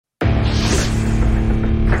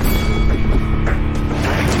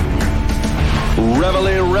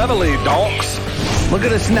heavily, donks. Look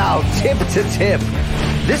at us now, tip to tip.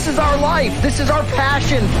 This is our life. This is our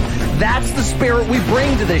passion. That's the spirit we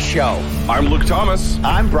bring to this show. I'm Luke Thomas.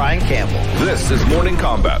 I'm Brian Campbell. This is Morning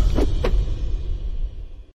Combat.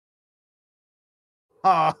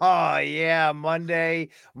 Oh, yeah, Monday,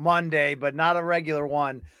 but not a regular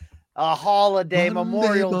one. A holiday,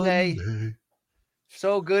 Memorial Day.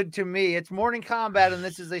 So good to me. It's Morning Combat, and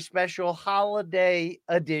this is a special holiday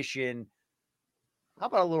edition. How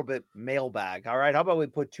about a little bit mailbag? All right. How about we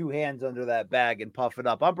put two hands under that bag and puff it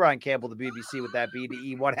up? I'm Brian Campbell, the BBC with that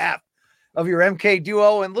BDE, one half of your MK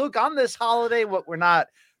duo. And Luke, on this holiday, we're not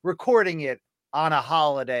recording it on a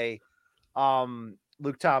holiday.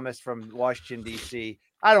 Luke Thomas from Washington, D.C.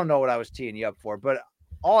 I don't know what I was teeing you up for, but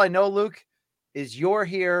all I know, Luke, is you're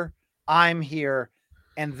here, I'm here,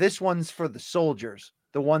 and this one's for the soldiers,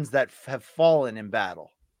 the ones that have fallen in battle.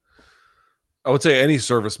 I would say any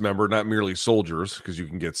service member, not merely soldiers, because you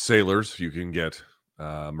can get sailors, you can get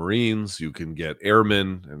Marines, you can get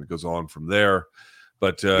airmen, and it goes on from there.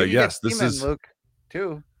 But yes, this seamen, is Luke,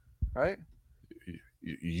 too, right?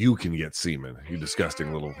 You can get semen, you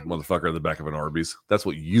disgusting little motherfucker in the back of an Arby's. That's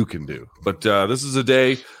what you can do. But this is a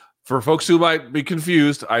day for folks who might be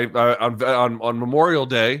confused. On Memorial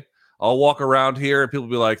Day, I'll walk around here and people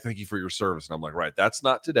will be like, "Thank you for your service," and I'm like, "Right, that's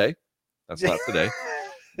not today. That's not today."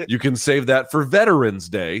 You can save that for Veterans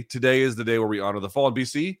Day. Today is the day where we honor the fallen.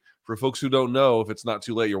 BC, for folks who don't know, if it's not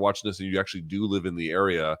too late, you're watching this and you actually do live in the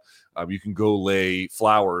area, you can go lay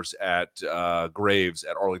flowers at graves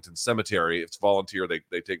at Arlington Cemetery. It's volunteer.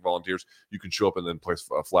 They take volunteers. You can show up and then place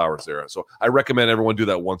flowers there. So I recommend everyone do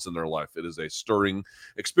that once in their life. It is a stirring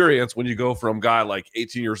experience when you go from guy like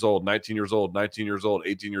 18 years old, 19 years old, 19 years old,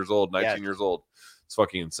 18 years old, 19 years old. It's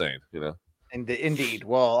fucking insane, you know? Indeed.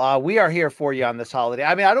 Well, we are here for you on this holiday.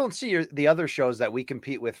 I mean, I don't see the other shows that we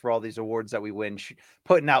compete with for all these awards that we win,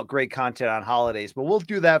 putting out great content on holidays, but we'll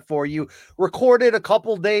do that for you. Recorded a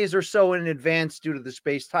couple days or so in advance due to the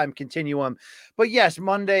space-time continuum. But yes,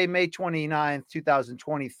 Monday, May 29th,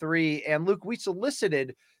 2023. And Luke, we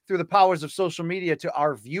solicited through the powers of social media to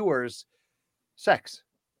our viewers sex.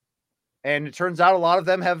 And it turns out a lot of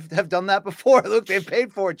them have done that before. Look, they've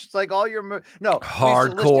paid for it, just like all your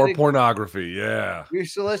hardcore pornography. Yeah, we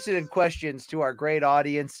solicited questions to our great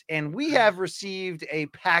audience, and we have received a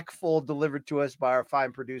pack full delivered to us by our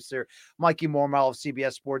fine producer, Mikey Mormal of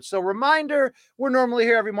CBS Sports. So, reminder: we're normally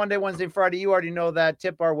here every Monday, Wednesday, and Friday. You already know that.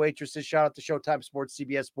 Tip our waitresses. Shout out to Showtime Sports,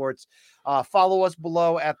 CBS Sports. Follow us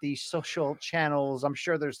below at the social channels. I'm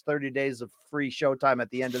sure there's 30 days of free Showtime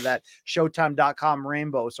at the end of that. Showtime.com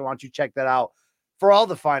rainbow. So why don't you check that out for all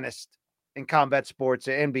the finest in combat sports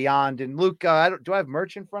and beyond. And Luke, do I have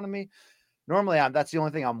merch in front of me? Normally that's the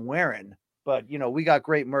only thing I'm wearing, but we got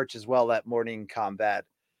great merch as well at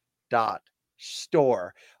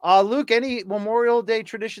morningcombat.store. Luke, any Memorial Day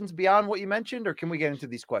traditions beyond what you mentioned, or can we get into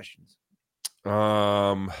these questions?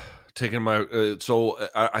 Taking my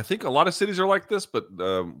I think a lot of cities are like this, but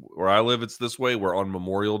where I live, it's this way, where on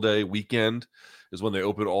Memorial Day weekend is when they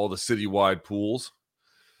open all the citywide pools.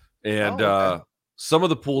 And some of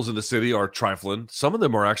the pools in the city are trifling. Some of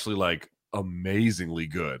them are actually like amazingly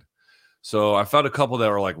good. So I found a couple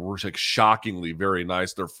that are like shockingly very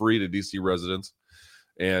nice. They're free to DC residents.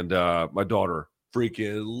 And my daughter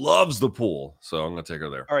freaking loves the pool. So I'm going to take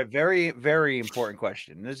her there. All right. Very, very important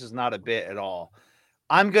question. This is not a bit at all.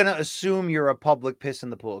 I'm going to assume you're a public piss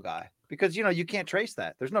in the pool guy because, you can't trace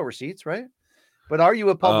that. There's no receipts, right? But are you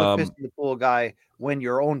a public piss in the pool guy when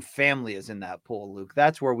your own family is in that pool, Luke?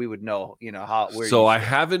 That's where we would know, So I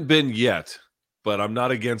haven't been yet, but I'm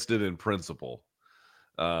not against it in principle.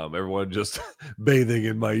 Everyone just bathing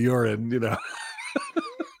in my urine,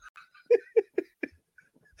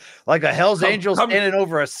 Like a Hell's Angel standing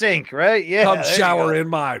over a sink, right? Yeah. Come shower in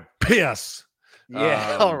my piss.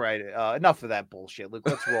 Yeah, all right. Enough of that bullshit, Luke.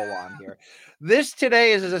 Let's roll on here. This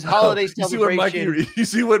today is this holiday celebration. You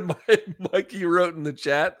see what Mikey wrote in the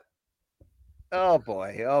chat? Oh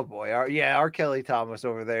boy. R. Kelly Thomas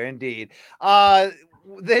over there, indeed.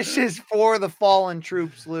 This is for the fallen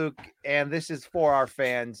troops, Luke, and this is for our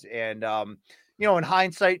fans. And in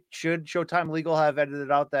hindsight, should Showtime Legal have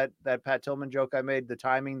edited out that Pat Tillman joke I made, the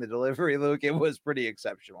timing, the delivery, Luke, it was pretty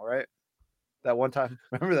exceptional, right? That one time,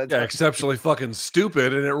 remember that? Yeah, exceptionally fucking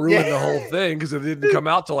stupid, and it ruined the whole thing because it didn't come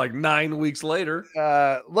out till like 9 weeks later.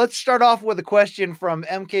 Let's start off with a question from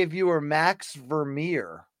MK viewer Max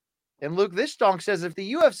Vermeer. And Luke, this donk says, if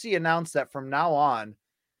the UFC announced that from now on,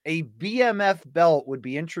 a BMF belt would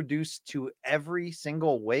be introduced to every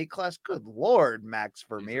single weight class, good Lord, Max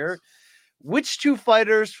Vermeer, which two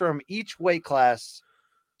fighters from each weight class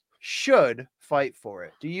should fight for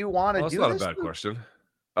it? Do you want to do this? That's not a bad question.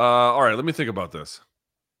 All right, let me think about this.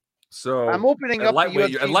 So I'm opening at up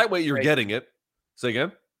lightweight, the at UFC lightweight, you're getting it. Say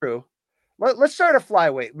again. True. Let's start a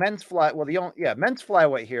flyweight, men's fly. Well, men's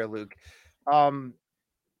flyweight here, Luke. Brandon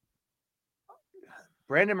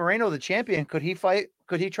Moreno, the champion, could he fight?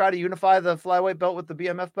 Could he try to unify the flyweight belt with the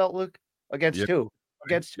BMF belt, Luke? Against Yeah. who?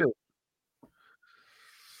 Against who?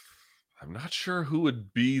 I'm not sure who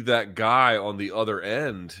would be that guy on the other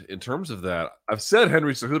end in terms of that. I've said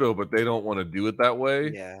Henry Cejudo, but they don't want to do it that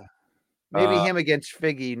way. Yeah. Maybe him against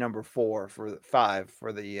Figgy number 5 for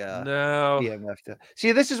the No. BMF.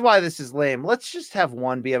 See, this is why this is lame. Let's just have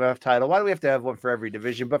one BMF title. Why do we have to have one for every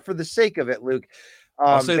division? But for the sake of it, Luke,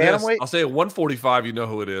 I'll say this. bantamweight? I'll say at 145, you know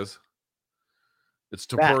who it is. It's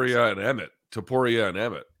Topuria and Emmett. Topuria and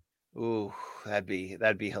Emmett. Ooh, that'd be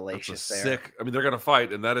hellacious. That's a sick. I mean, they're gonna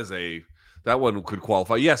fight, and that one could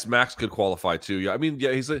qualify. Yes, Max could qualify too. Yeah, I mean,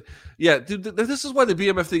 yeah, dude. This is why the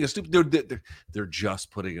BMF thing is stupid. They're just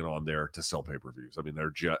putting it on there to sell pay-per-views. I mean,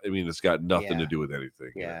 it's got nothing to do with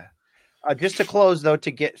anything. Yeah. Just to close though, to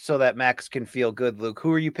get so that Max can feel good, Luke.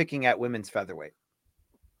 Who are you picking at women's featherweight?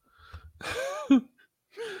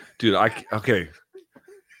 Dude, okay.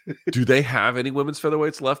 Do they have any women's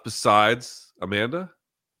featherweights left besides Amanda?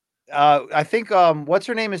 I think what's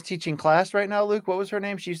her name is teaching class right now, Luke. What was her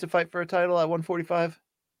name? She used to fight for a title at 145.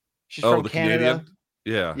 She's from the Canada.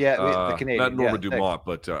 Canadian? Yeah, the Canadian. Not Norma Dumont,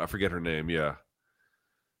 but I forget her name. Yeah.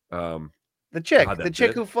 The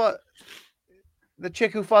chick who fought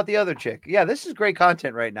the other chick. Yeah, this is great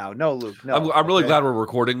content right now. No, Luke. No. I'm really glad we're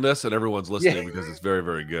recording this and everyone's listening because it's very,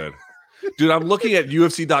 very good. Dude, I'm looking at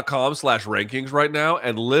UFC.com/rankings right now,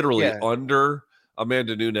 and literally under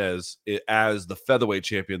Amanda Nunes as the featherweight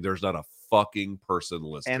champion, there's not a fucking person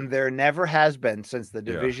listed. And there never has been since the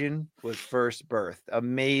division was first birthed.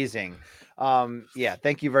 Amazing.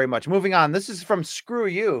 Thank you very much. Moving on. This is from Screw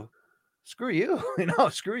You. Screw you.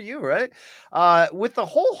 Screw you, right? With the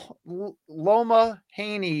whole Loma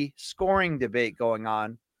Haney scoring debate going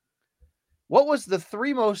on, what was the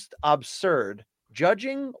 3 most absurd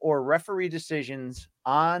judging or referee decisions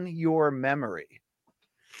on your memory?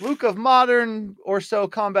 Luke, of modern or so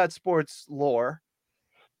combat sports lore,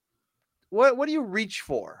 what do you reach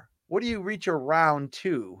for? What do you reach around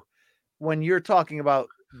to when you're talking about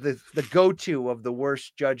the go-to of the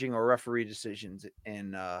worst judging or referee decisions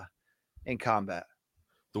in combat?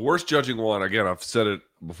 The worst judging one, again, I've said it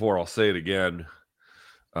before, I'll say it again,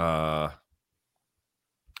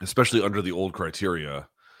 especially under the old criteria,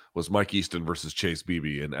 was Mike Easton versus Chase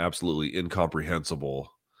Beebe, and absolutely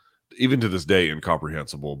incomprehensible, even to this day,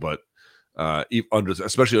 incomprehensible, but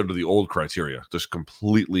especially under the old criteria, just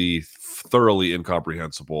completely, thoroughly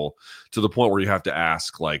incomprehensible to the point where you have to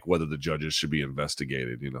ask, like, whether the judges should be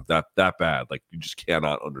investigated. That bad. Like, you just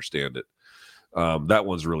cannot understand it. That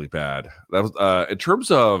one's really bad. That was in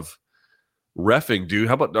terms of reffing, dude.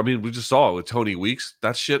 How about? I mean, we just saw it with Tony Weeks.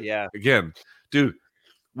 That shit. Yeah. Again, dude.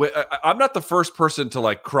 I'm not the first person to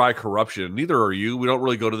like cry corruption. Neither are you. We don't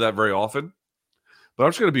really go to that very often. But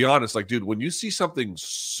I'm just gonna be honest. Like, dude, when you see something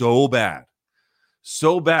so bad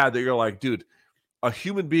that you're like, dude, a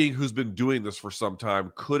human being who's been doing this for some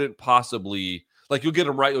time couldn't possibly, like, you'll get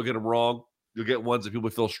them right, you'll get them wrong, you'll get ones that people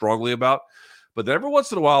feel strongly about. But then every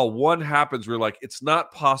once in a while, one happens where you're like, it's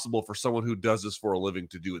not possible for someone who does this for a living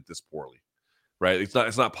to do it this poorly, right? It's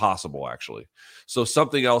not possible, actually. So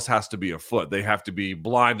something else has to be afoot. They have to be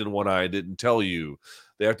blind in one eye, didn't tell you.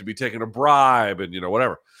 They have to be taking a bribe and,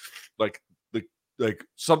 whatever. Like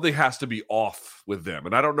something has to be off with them.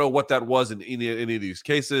 And I don't know what that was in any of these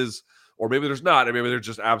cases, or maybe there's not. Or maybe they're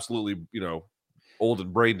just absolutely, old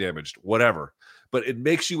and brain damaged, whatever. But it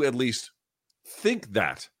makes you at least think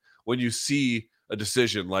that when you see a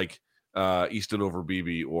decision like Easton over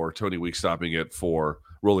Beebe or Tony Weeks stopping it for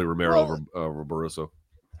Rolly Romero over Barroso.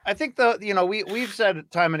 I think we've said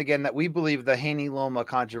time and again that we believe the Haney Loma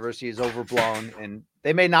controversy is overblown, and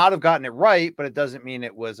they may not have gotten it right, but it doesn't mean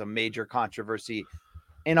it was a major controversy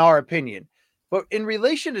in our opinion. But in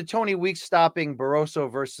relation to Tony Weeks stopping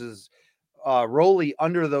Barroso versus Rolly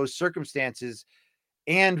under those circumstances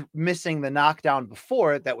and missing the knockdown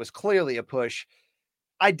before it, that was clearly a push.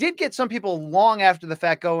 I did get some people long after the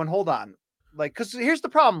fact going, hold on. Like, because here's the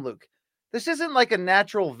problem, Luke. This isn't like a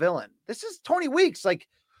natural villain. This is Tony Weeks. Like,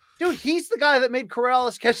 dude, he's the guy that made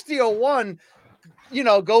Corrales Castillo 1,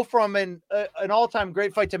 go from an all-time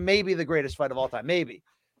great fight to maybe the greatest fight of all time. Maybe.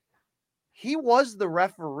 He was the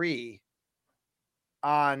referee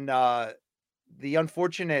on the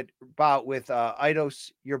unfortunate bout with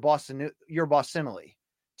Idos Yerbosinili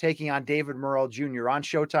taking on David Murrell Jr. on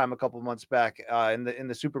Showtime a couple months back in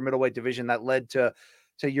the super middleweight division that led to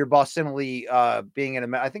your boss similarly being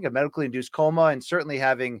in I think a medically induced coma and certainly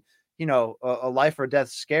having, a life or death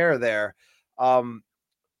scare there. I'm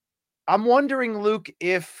wondering, Luke,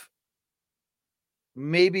 if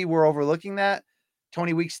maybe we're overlooking that.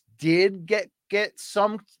 Tony Weeks did get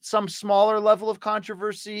some smaller level of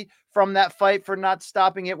controversy from that fight for not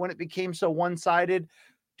stopping it when it became so one-sided.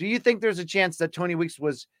 Do you think there's a chance that Tony Weeks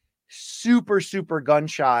was super, super gun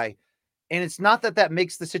shy? And it's not that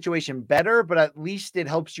makes the situation better, but at least it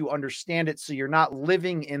helps you understand it. So you're not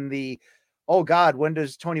living in the, oh God, when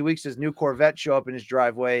does Tony Weeks' new Corvette show up in his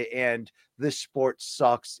driveway? And this sport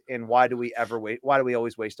sucks. And why do we ever wait? Why do we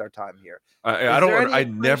always waste our time here? I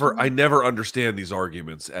never understand these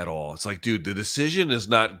arguments at all. It's like, dude, the decision is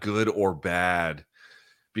not good or bad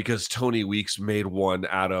because Tony Weeks made one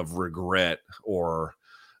out of regret or,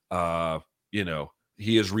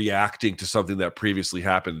 he is reacting to something that previously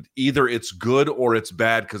happened. Either it's good or it's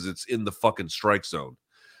bad because it's in the fucking strike zone,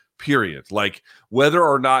 period. Like whether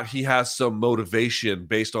or not he has some motivation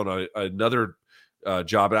based on another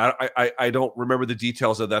job. And I don't remember the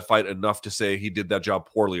details of that fight enough to say he did that job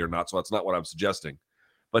poorly or not. So that's not what I'm suggesting.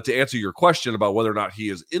 But to answer your question about whether or not he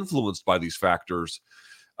is influenced by these factors,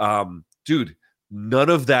 dude, none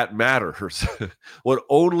of that matters. What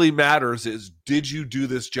only matters is, did you do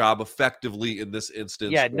this job effectively in this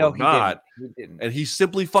instance or not? He didn't. And he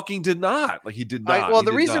simply fucking did not. Like he did not. Well,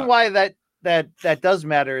 the reason why that does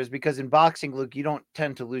matter is because in boxing, Luke, you don't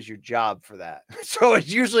tend to lose your job for that. So it's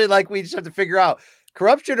usually like we just have to figure out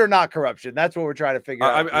corruption or not corruption. That's what we're trying to figure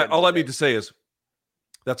out. All I mean to say is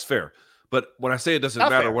that's fair. But when I say it doesn't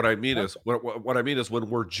matter, fair. What I mean is what I mean is when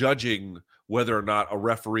we're judging whether or not a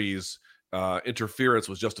referee's interference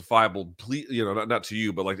was justifiable, not to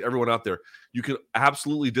you, but like everyone out there, you can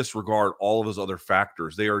absolutely disregard all of those other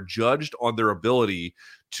factors. They are judged on their ability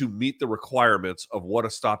to meet the requirements of what a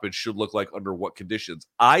stoppage should look like under what conditions.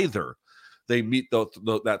 Either they meet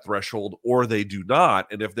that threshold or they do not.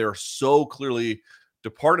 And if they're so clearly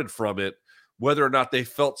departed from it, whether or not they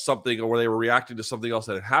felt something or they were reacting to something else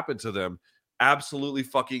that had happened to them, absolutely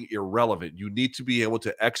fucking irrelevant. You need to be able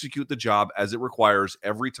to execute the job as it requires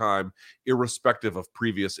every time, irrespective of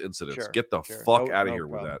previous incidents. Get the fuck out of here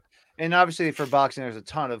with that. And obviously for boxing, there's a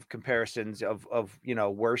ton of comparisons of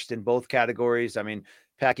worst in both categories. I mean,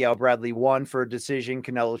 Pacquiao Bradley won for a decision.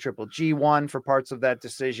 Canelo Triple G won for parts of that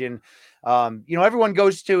decision. Everyone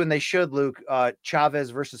goes to, and they should, Luke,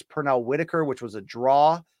 Chavez versus Pernell Whitaker, which was a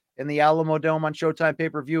draw in the Alamo Dome on Showtime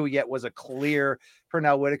pay-per-view, yet was a clear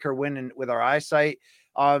Pernell Whitaker win with our eyesight.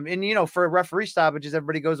 For referee stoppages,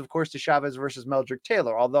 everybody goes, of course, to Chavez versus Meldrick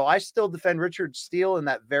Taylor. Although I still defend Richard Steele in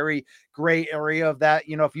that very gray area of that.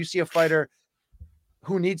 If you see a fighter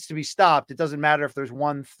who needs to be stopped, it doesn't matter if there's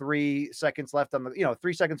 3 seconds left on the,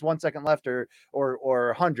 3 seconds, 1 second left or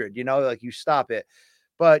 100, like you stop it.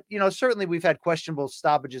 But, certainly we've had questionable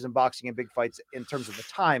stoppages in boxing and big fights in terms of the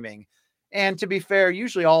timing. And to be fair,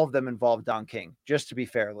 usually all of them involve Don King, just to be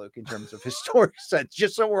fair, Luke, in terms of historic sense,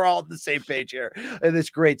 just so we're all on the same page here in this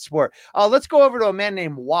great sport. Let's go over to a man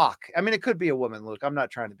named Wak. I mean, it could be a woman, Luke. I'm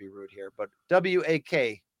not trying to be rude here, but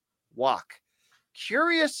W-A-K, Wak.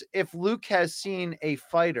 Curious if Luke has seen a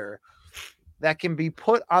fighter that can be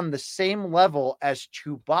put on the same level as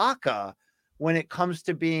Chewbacca when it comes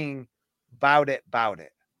to being bout it.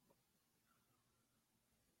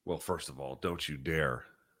 Well, first of all, don't you dare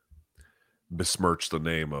besmirch the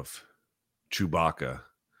name of Chewbacca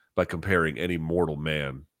by comparing any mortal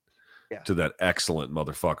man to that excellent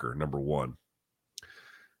motherfucker, number one.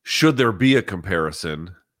 Should there be a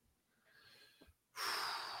comparison?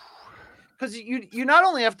 Because you not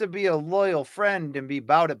only have to be a loyal friend and be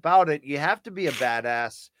bout it, you have to be a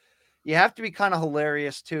badass. You have to be kind of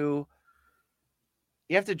hilarious too.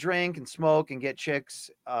 You have to drink and smoke and get chicks,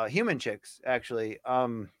 human chicks, actually.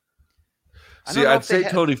 I'd say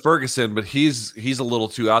Tony Ferguson, but he's a little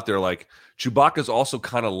too out there. Like Chewbacca's also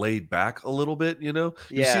kind of laid back a little bit, You've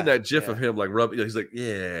seen that gif of him like rubbing. He's like,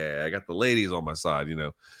 I got the ladies on my side,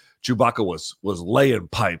 Chewbacca was laying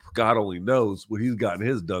pipe. God only knows what he's got in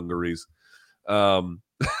his dungarees. I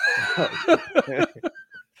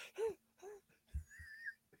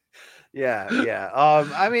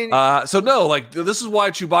mean, so no, like this is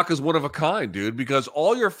why Chewbacca's one of a kind, dude. Because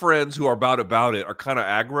all your friends who are about it are kind of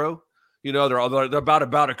aggro. They're about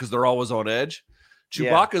it because they're always on edge.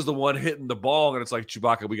 Chewbacca's the one hitting the ball, and it's like,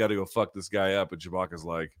 Chewbacca, we got to go fuck this guy up. And Chewbacca's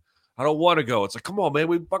like, I don't want to go. It's like, come on, man,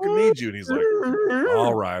 we fucking need you. And he's like,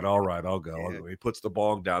 all right, I'll go. Yeah. He puts the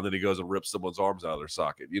bong down, then he goes and rips someone's arms out of their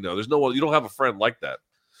socket. There's no one. You don't have a friend like that.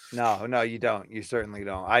 No, you don't. You certainly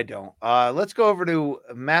don't. I don't. Let's go over to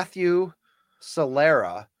Matthew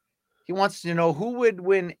Solera. He wants to know who would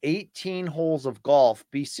win 18 holes of golf,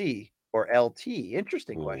 BC or LT.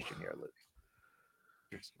 Interesting Ooh. question here, Luke.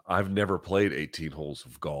 Interesting. I've never played 18 holes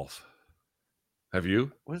of golf. Have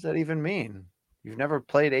you? What does that even mean? You've never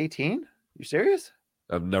played 18? You serious?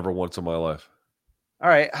 I've never once in my life. All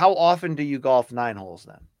right. How often do you golf 9 holes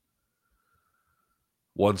then?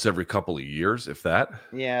 Once every couple of years, if that.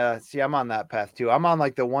 Yeah, see, I'm on that path too. I'm on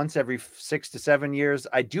like the once every 6 to 7 years.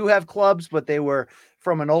 I do have clubs, but they were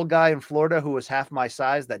from an old guy in Florida who was half my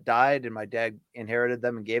size that died, and my dad inherited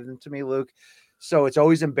them and gave them to me, Luke. So it's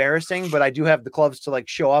always embarrassing, but I do have the clubs to like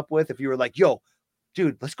show up with. If you were like, yo,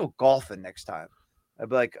 dude, let's go golfing next time, I'd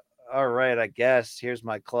be like, all right, I guess here's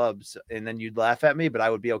my clubs. And then you'd laugh at me, but I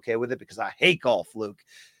would be okay with it because I hate golf, Luke.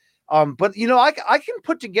 But you know, I can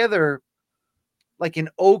put together like an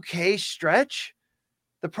okay stretch.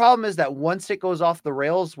 The problem is that once it goes off the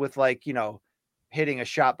rails with like, you know, hitting a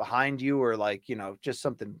shot behind you or like, you know, just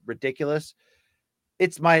something ridiculous,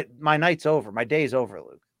 it's my night's over. My day's over,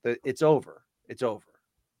 Luke. It's over. It's over.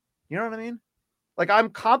 You know what I mean? Like I'm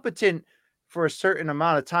competent for a certain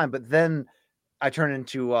amount of time, but then I turn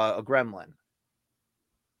into a gremlin.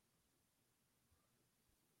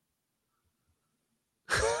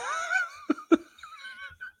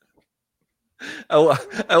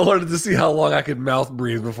 I wanted to see how long I could mouth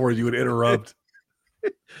breathe before you would interrupt.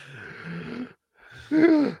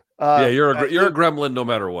 Yeah, you're a gremlin no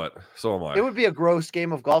matter what. So am I. It would be a gross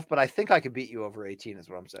game of golf, but I think I could beat you over 18 is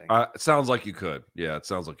what I'm saying. It sounds like you could. Yeah, it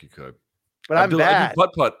sounds like you could. But I'm bad. I do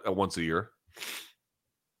putt once a year.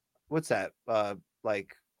 What's that?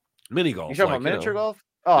 Like mini golf. You talking about miniature golf?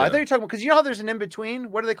 Oh, yeah. I thought you're talking about, because you know how there's an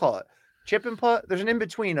in-between? What do they call it? Chip and putt? There's an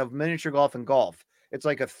in-between of miniature golf and golf. It's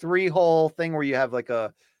like a 3-hole thing where you have like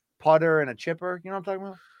a putter and a chipper. You know what I'm talking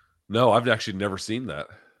about? No, I've actually never seen that.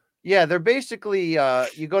 Yeah, they're basically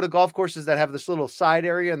you go to golf courses that have this little side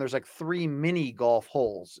area and there's like 3 mini golf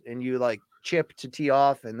holes and you like chip to tee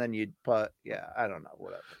off and then you'd putt. Yeah, I don't know.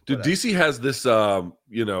 Whatever. Dude, DC has this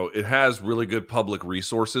you know, it has really good public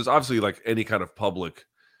resources. Obviously, like any kind of public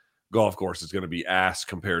golf course is going to be ass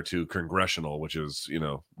compared to congressional, which is, you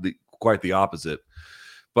know, quite the opposite.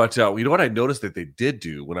 But you know what I noticed that they did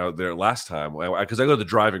do when I was there last time, because I go to the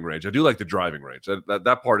driving range. I do like the driving range.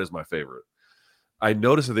 That part is my favorite. I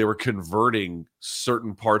noticed that they were converting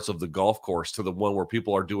certain parts of the golf course to the one where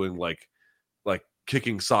people are doing like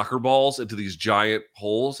kicking soccer balls into these giant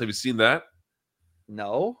holes. Have you seen that?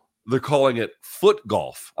 No. They're calling it foot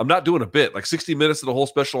golf. I'm not doing a bit. Like 60 minutes of the whole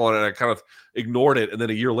special on it, and I kind of ignored it. And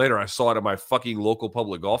then a year later, I saw it at my fucking local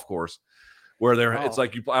public golf course where it's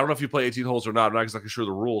like, I don't know if you play 18 holes or not. I'm not exactly sure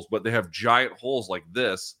the rules, but they have giant holes like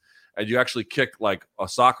this, and you actually kick like a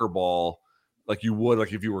soccer ball like you would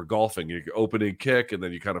like if you were golfing. You open and kick, and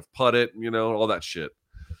then you kind of putt it, you know, all that shit.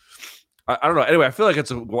 I don't know. Anyway, I feel like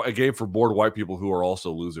it's a game for bored white people who are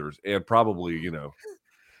also losers and probably, you know,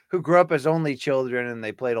 who grew up as only children and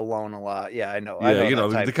they played alone a lot. Yeah, I know. Yeah, I know, you know,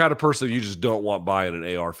 the kind of person you just don't want buying an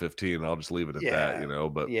AR-15. I'll just leave it at that, you know.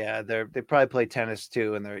 But yeah, they probably play tennis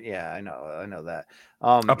too, and I know that.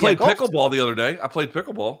 I played pickleball the other day. I played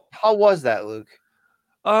pickleball. How was that, Luke?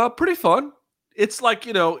 Pretty fun. It's like,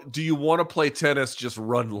 you know, do you want to play tennis? Just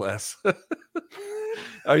run less.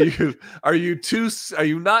 Are you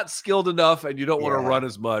not skilled enough and you don't want to run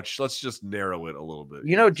as much? Let's just narrow it a little bit.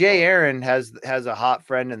 You know, Jay Aaron has a hot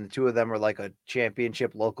friend, and the two of them are like a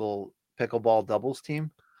championship local pickleball doubles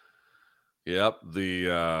team. Yep,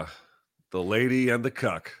 the lady and the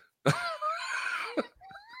cuck.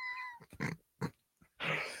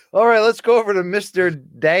 All right, let's go over to Mr.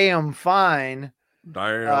 Damn Fine.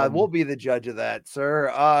 Damn. We'll be the judge of that,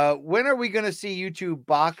 sir. When are we going to see you two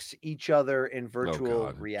box each other in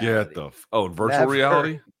virtual reality? In virtual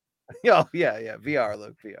reality? Oh, yeah. VR,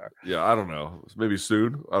 Luke, VR. Yeah, I don't know. Maybe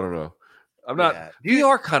soon. I don't know. I'm not.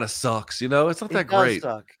 VR kind of sucks, you know? It's not that great.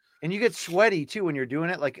 Suck. And you get sweaty too when you're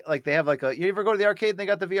doing it. Like they have like you ever go to the arcade and they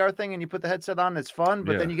got the VR thing and you put the headset on, it's fun,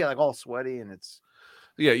 but then you get like all sweaty and it's.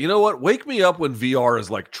 Yeah, you know what? Wake me up when VR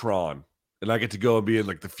is like Tron. And I get to go and be in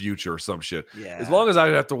like the future or some shit. Yeah. As long as I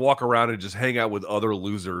have to walk around and just hang out with other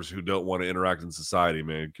losers who don't want to interact in society,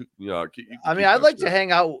 man. I'd like to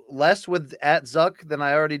hang out less with @Zuck than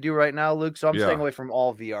I already do right now, Luke. So I'm staying away from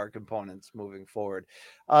all VR components moving forward.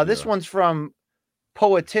 This one's from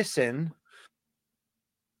Poetissin.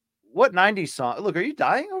 What 90s song? Look, are you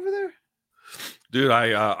dying over there? Dude,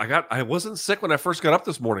 I wasn't sick when I first got up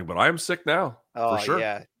this morning, but I am sick now. Oh, for sure.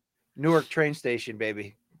 Yeah. Newark train station,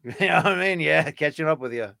 baby. You know what I mean? Yeah, catching up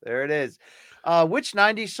with you. There it is. Which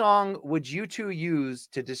 90s song would you two use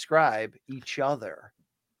to describe each other?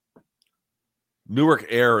 Newark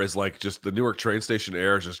air is like just the Newark train station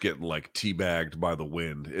air is just getting like teabagged by the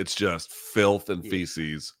wind. It's just filth and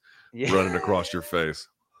feces running across your face.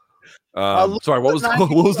 Sorry, what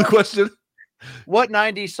was the question? What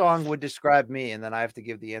 90s song would describe me? And then I have to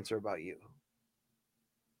give the answer about you.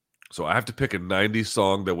 So I have to pick a 90s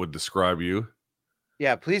song that would describe you.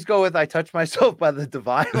 Yeah, please go with I Touch Myself by the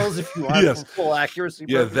Divinyls if you want for full accuracy.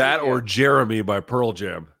 Yeah, that or Jeremy by Pearl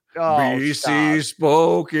Jam. Oh, BC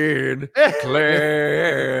spoken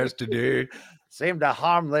class today. Seemed a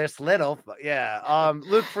harmless little. Yeah.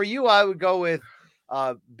 Luke, for you, I would go with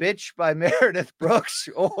Bitch by Meredith Brooks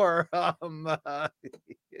or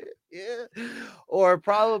or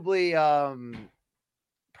probably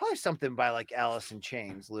something by like Alice in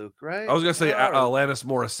Chains, Luke, right? I was gonna say Alanis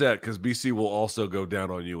Morissette because BC will also go down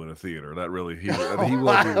on you in a theater. That really he will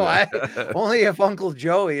do that. Only if Uncle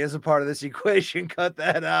Joey is a part of this equation. Cut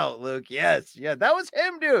that out, Luke. Yes, yeah, that was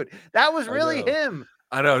him, dude. That was really him.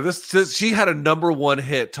 I know this. She had a #1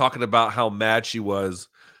 hit talking about how mad she was.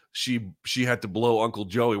 She had to blow Uncle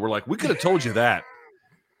Joey. We're like, we could have told you that.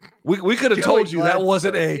 We could have told you that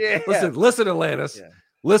wasn't a listen, Alanis. Yeah.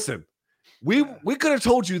 Listen. We could have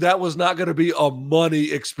told you that was not going to be a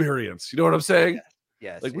money experience. You know what I'm saying?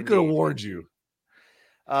 Yes. Like we could have warned you.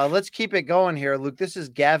 Let's keep it going here, Luke. This is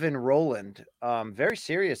Gavin Rowland. Very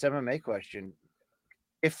serious MMA question.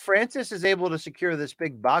 If Francis is able to secure this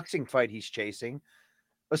big boxing fight he's chasing,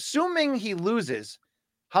 assuming he loses,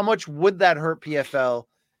 how much would that hurt PFL?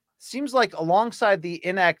 Seems like alongside the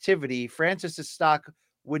inactivity, Francis's stock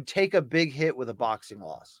would take a big hit with a boxing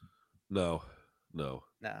loss. No. No,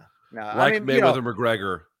 like Mayweather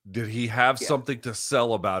McGregor, did he have something to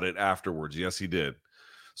sell about it afterwards? Yes, he did.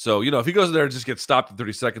 So, if he goes in there and just gets stopped in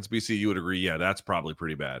 30 seconds, BC, you would agree, yeah, that's probably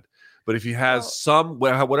pretty bad. But if he has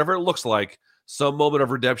whatever it looks like, some moment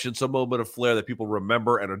of redemption, some moment of flair that people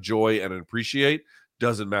remember and enjoy and appreciate,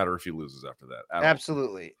 doesn't matter if he loses after that.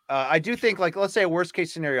 Absolutely. I do think, like, let's say a worst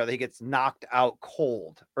case scenario that he gets knocked out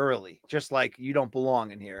cold early, just like you don't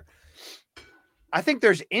belong in here. I think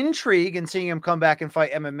there's intrigue in seeing him come back and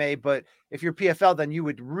fight MMA, but if you're PFL, then you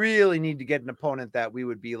would really need to get an opponent that we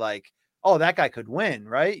would be like, oh, that guy could win,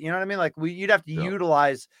 right? You know what I mean? Like you'd have to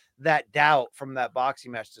utilize that doubt from that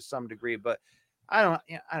boxing match to some degree, but I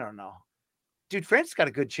don't know. Dude, Francis got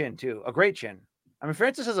a good chin too, a great chin. I mean,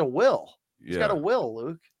 Francis has a will. He's got a will,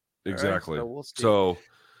 Luke. Exactly. Right? So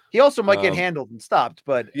he also might get handled and stopped,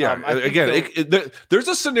 but there's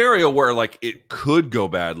a scenario where like it could go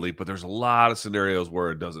badly, but there's a lot of scenarios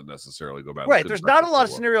where it doesn't necessarily go badly. Right. There's not a lot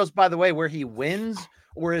of scenarios, by the way, where he wins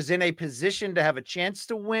or is in a position to have a chance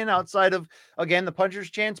to win outside of, again, the puncher's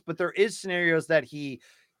chance. But there is scenarios that he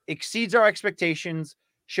exceeds our expectations,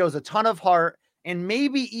 shows a ton of heart, and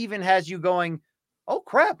maybe even has you going, oh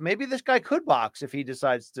crap, maybe this guy could box if he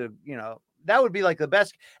decides to, that would be like the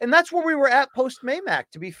best. And that's where we were at post Maymac,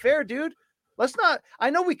 to be fair, dude. I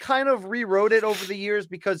know we kind of rewrote it over the years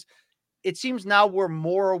because it seems now we're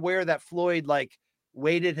more aware that Floyd like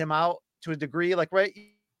waited him out to a degree, like, right.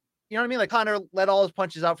 You know what I mean? Like Conor let all his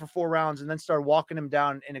punches out for 4 rounds and then started walking him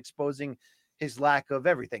down and exposing his lack of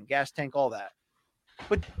everything, gas tank, all that.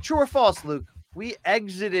 But true or false, Luke, we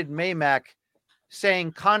exited Maymac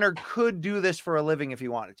saying Conor could do this for a living if he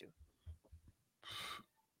wanted to.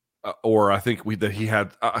 Or I think that he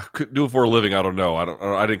had could do it for a living. I don't know.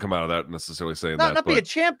 I didn't come out of that necessarily saying that. Not be a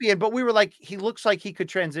champion, but we were like, he looks like he could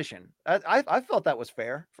transition. I felt that was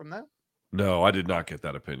fair from that. No, I did not get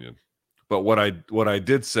that opinion. But what I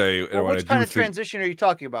did say, well, what kind of transition are you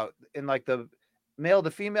talking about? In like the male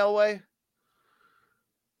to female way?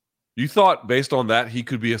 You thought based on that he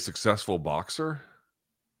could be a successful boxer?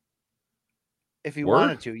 If he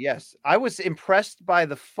wanted to, yes. I was impressed by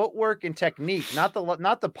the footwork and technique, not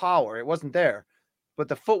the power. It wasn't there, but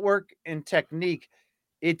the footwork and technique,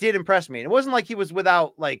 it did impress me. And it wasn't like he was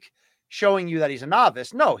without like showing you that he's a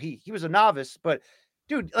novice. No, he was a novice, but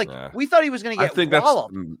dude, like we thought he was going to get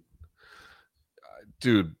walloped.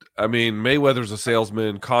 Dude, I mean, Mayweather's a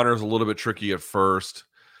salesman. Conor's a little bit tricky at first.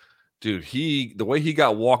 Dude, the way he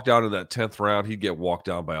got walked down in that 10th round, he'd get walked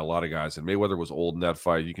down by a lot of guys. And Mayweather was old in that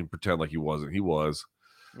fight. You can pretend like he wasn't. He was.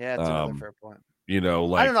 Yeah, that's another fair point.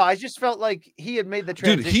 Like I don't know. I just felt like he had made the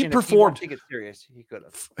transition. Dude, he performed. Take it serious. He could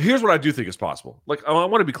have. Here's what I do think is possible. Like, I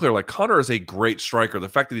want to be clear. Like, Conor is a great striker. The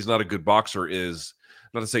fact that he's not a good boxer is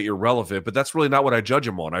not to say irrelevant, but that's really not what I judge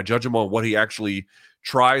him on. I judge him on what he actually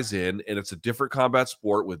tries in, and it's a different combat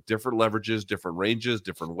sport with different leverages, different ranges,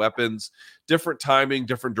 different weapons, different timing,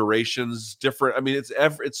 different durations, different. I mean,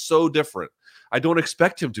 it's so different. I don't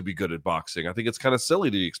expect him to be good at boxing. I think it's kind of silly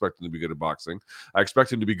to expect him to be good at boxing. I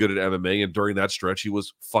expect him to be good at MMA, and during that stretch, he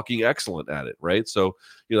was fucking excellent at it, right? So,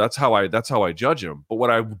 that's how I judge him. But what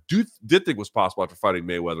I did think was possible after fighting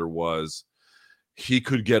Mayweather was he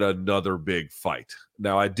could get another big fight.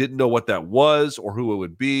 Now, I didn't know what that was or who it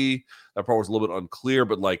would be. That part was a little bit unclear,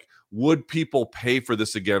 but like, would people pay for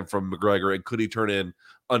this again from McGregor? And could he turn in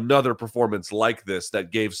another performance like this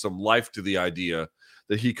that gave some life to the idea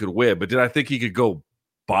that he could win? But did I think he could go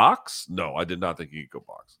box? No, I did not think he could go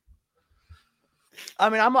box. I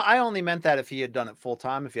mean, I only meant that if he had done it full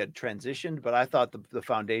time, if he had transitioned, but I thought the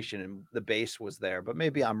foundation and the base was there. But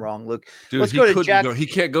maybe I'm wrong, Luke. Dude, let's go to Jack. He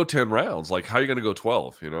can't go 10 rounds. Like, how are you going to go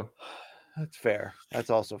 12? That's fair. That's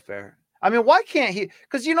also fair. I mean, why can't he?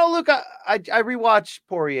 Because Luke, I rewatched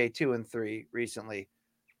Poirier 2 and 3 recently.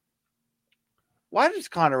 Why does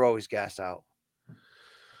Conor always gas out?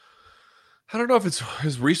 I don't know if it's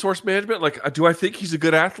his resource management. Like, do I think he's a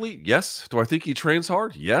good athlete? Yes. Do I think he trains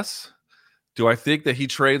hard? Yes. Do I think that he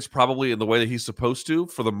trains probably in the way that he's supposed to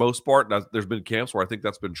for the most part? Now, there's been camps where I think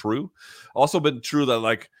that's been true. Also been true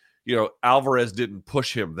that, Alvarez didn't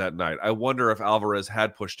push him that night. I wonder if Alvarez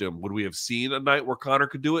had pushed him, would we have seen a night where Conor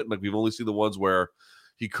could do it? Like, we've only seen the ones where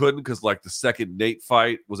he couldn't because, like, the second Nate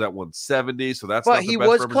fight was at 170. So that's not the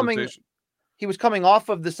best representation. He was coming off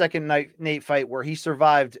of the second Nate fight where he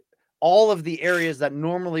survived all of the areas that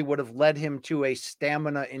normally would have led him to a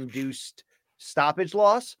stamina-induced stoppage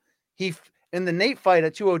loss. In the Nate fight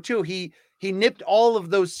at 202, he nipped all of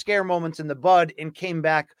those scare moments in the bud and came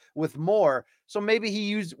back with more. So maybe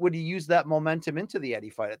would he use that momentum into the Eddie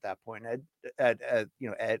fight at that point?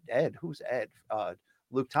 Ed, who's Ed?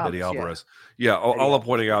 Luke Thomas. Eddie Alvarez. Yeah, all I'm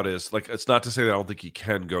pointing out is, like, it's not to say that I don't think he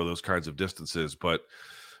can go those kinds of distances, but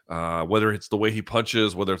whether it's the way he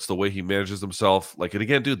punches, whether it's the way he manages himself, like, and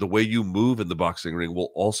again, dude, the way you move in the boxing ring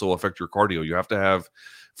will also affect your cardio. You have to have,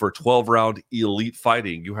 for 12-round elite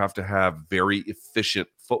fighting, you have to have very efficient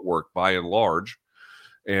footwork by and large,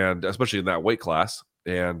 and especially in that weight class.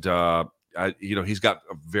 And he's got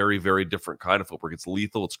a very, very different kind of footwork. It's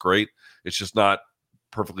lethal. It's great. It's just not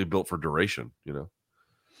perfectly built for duration.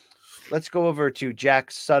 Let's go over to Jack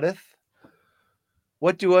Suddeth.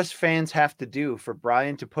 What do us fans have to do for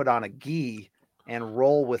Brian to put on a gi and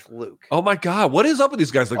roll with Luke? Oh my God, what is up with these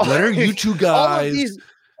guys? Like, when are you two guys?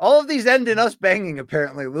 All of these end in us banging,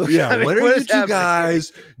 apparently, Luke. Yeah, I mean, when are you two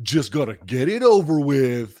guys just gonna get it over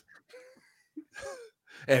with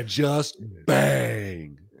and just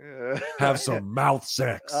bang? Have some mouth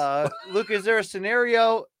sex. Luke, is there a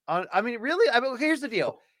scenario? Here's the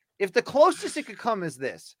deal. If the closest it could come is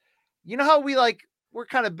this, how we're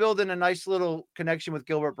kind of building a nice little connection with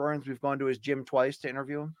Gilbert Burns. We've gone to his gym twice to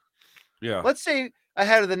interview him. Yeah. Let's say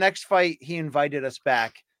ahead of the next fight, he invited us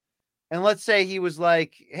back. And let's say he was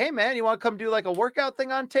like, hey, man, you want to come do like a workout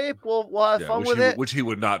thing on tape? We'll have fun with it. Which he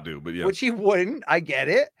would not do, but yeah. Which he wouldn't. I get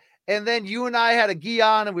it. And then you and I had a gi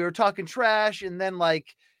on and we were talking trash. And then like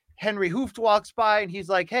Henry Hooft walks by and he's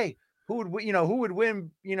like, hey, who would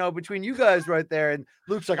win, between you guys right there? And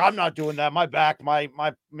Luke's like, I'm not doing that. My back, my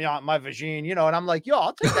vagine, and I'm like, yo,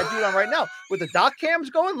 I'll take that dude on right now with the doc cams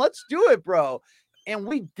going. Let's do it, bro. And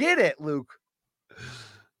we did it, Luke.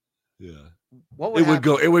 Yeah. What would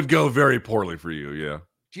it would go very poorly for you. Yeah.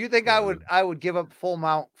 Do you think I would give up full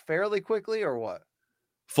mount fairly quickly or what?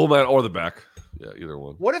 Full mount or the back. Yeah, either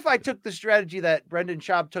one. What if I took the strategy that Brendan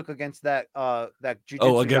Schaub took against that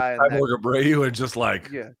jiu-jitsu against guy? Morgan Abreu and just like,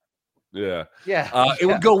 yeah. It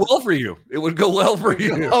would go well for you. It would go well for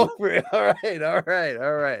you. All right,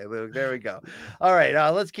 Luke. There we go. All right,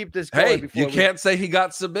 let's keep this going. Hey, you can't say he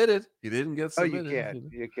got submitted. He didn't get submitted. Oh,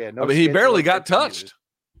 you can't. No, he barely got touched.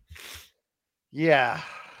 Yeah.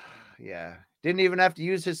 Didn't even have to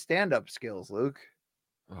use his stand-up skills, Luke.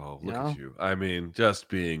 Oh, look at you. I mean, just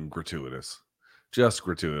being gratuitous. Just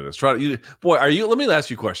gratuitous. Let me ask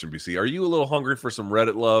you a question, BC. Are you a little hungry for some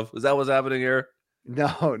Reddit love? Is that what's happening here?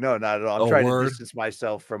 No, not at all. I'm trying to distance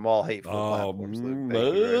myself from all hateful platforms, Luke.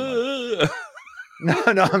 Thank you very much.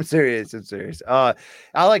 No, I'm serious. I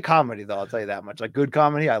like comedy, though. I'll tell you that much. Like good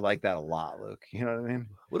comedy, I like that a lot, Luke. You know what I mean?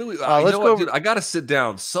 What do we? Let's go. Dude, I got to sit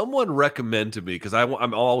down. Someone recommend to me because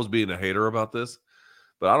I'm always being a hater about this,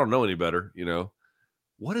 but I don't know any better.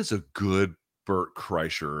 What is a good Bert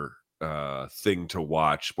Kreischer thing to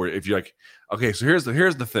watch? Where if you're like, okay, so here's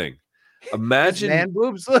the thing. Imagine man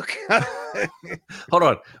boobs. Look, hold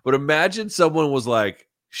on, but imagine someone was like,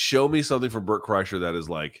 show me something from Bert Kreischer that is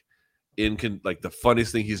like like the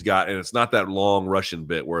funniest thing he's got, and it's not that long Russian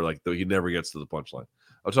bit where like he never gets to the punchline.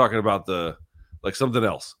 I'm talking about like something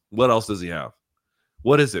else. What else does he have?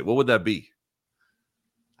 What is it? What would that be?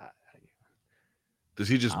 Does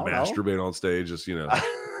he just masturbate on stage? Just we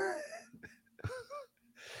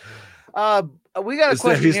got a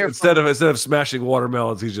question here. Instead of smashing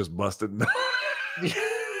watermelons, he's just busted.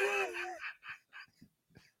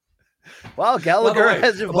 Wow, Gallagher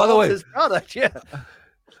has evolved his product. Yeah.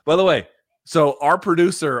 By the way, so our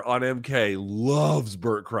producer on MK loves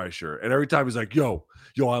Bert Kreischer, and every time he's like, "Yo,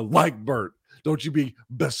 I like Bert. Don't you be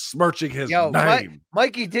besmirching his name."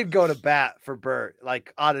 Mikey did go to bat for Bert,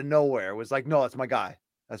 like out of nowhere. Was like, "No, that's my guy.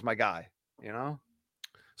 That's my guy." You know.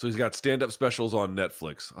 So he's got stand-up specials on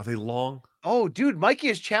Netflix. Are they long? Oh, dude, Mikey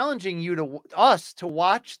is challenging us to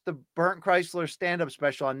watch the Bernd Chrysler stand-up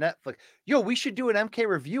special on Netflix. Yo, we should do an MK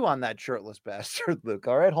review on that shirtless bastard, Luke.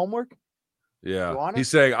 All right, homework. Yeah, he's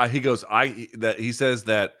saying Mikey says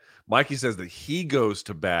that he goes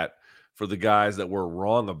to bat for the guys that we're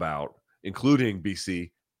wrong about, including BC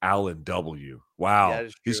Alan W. Wow, that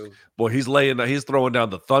is true. He's throwing down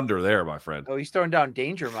the thunder there, my friend. Oh, he's throwing down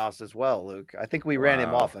Danger Mouse as well, Luke. I think we ran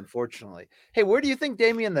him off, unfortunately. Hey, where do you think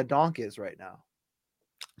Damien the Donk is right now?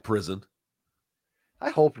 Prison. I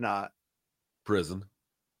hope not. Prison.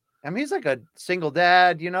 I mean, he's like a single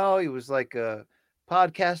dad, He was like a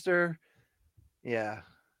podcaster. Yeah.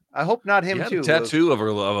 I hope not him too. A tattoo of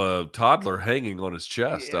a toddler hanging on his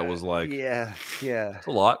chest. That was like, yeah. It's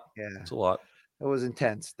a lot. Yeah. It's a lot. It was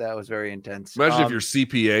intense. That was very intense. Imagine if your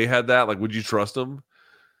CPA had that. Like, would you trust him?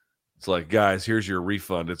 It's like, guys, here's your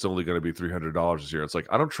refund. It's only going to be $300 this year. It's like,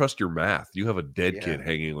 I don't trust your math. You have a dead kid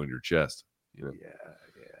hanging on your chest. Yeah.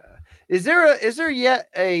 Is there yet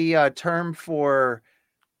a term for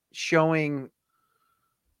showing?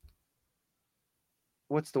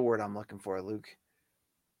 What's the word I'm looking for, Luke?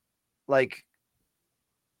 Like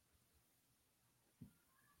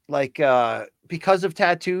because of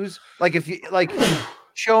tattoos, like if you like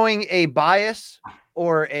showing a bias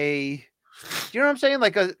or you know what I'm saying,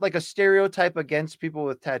 like a stereotype against people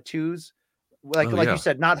with tattoos, you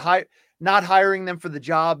said, not hiring them for the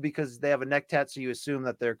job because they have a neck tat, so you assume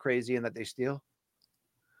that they're crazy and that they steal.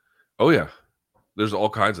 Oh yeah, there's all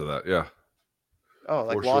kinds of that. Yeah. Oh,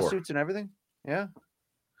 like lawsuits and everything. Yeah.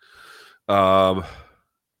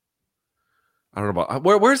 I don't know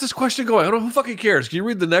about where's this question going? I don't know. Who fucking cares? Can you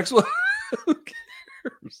read the next one? Who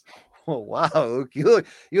cares? Oh wow, Luke, you look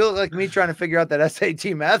like me trying to figure out that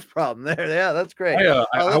SAT math problem there. Yeah, that's great.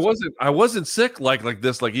 I wasn't sick like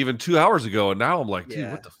this like even 2 hours ago, and now I'm like, dude,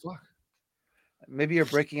 what the fuck? Maybe you're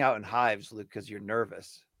breaking out in hives, Luke, because you're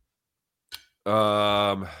nervous.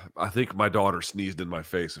 I think my daughter sneezed in my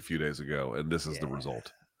face a few days ago, and this is the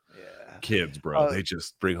result. Kids, bro, they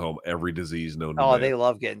just bring home every disease known to man. They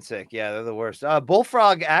love getting sick. Yeah, they're the worst.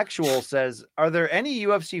 Bullfrog Actual says, are there any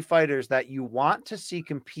UFC fighters that you want to see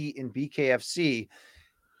compete in BKFC?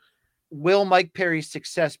 Will Mike Perry's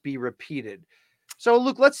success be repeated? So,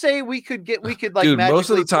 Luke, let's say we could like, dude,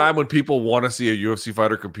 most of the time when people want to see a UFC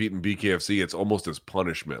fighter compete in BKFC, it's almost as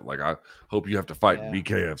punishment. Like, I hope you have to fight in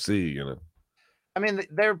BKFC, I mean,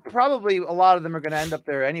 they're probably, a lot of them are going to end up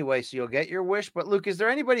there anyway, so you'll get your wish. But Luke, is there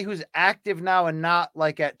anybody who's active now and not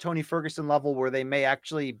like at Tony Ferguson level where they may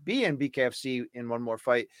actually be in BKFC in one more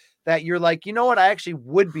fight that you're like, you know what, I actually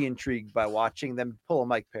would be intrigued by watching them pull a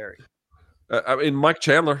Mike Perry? I mean, Mike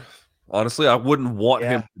Chandler, honestly, I wouldn't want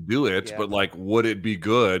him to do it, but like, would it be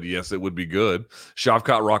good? Yes, it would be good.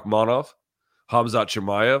 Shavkat Rakhmonov, Hamzat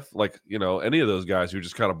Chimaev, like, any of those guys who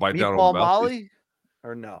just kind of bite down on the mouth.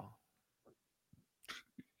 Or no?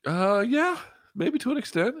 Yeah, maybe to an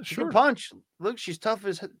extent. Sure. She can punch. Look, she's tough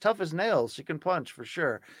as nails. She can punch for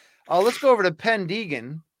sure. Let's go over to Penn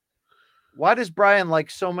Deegan. Why does Brian like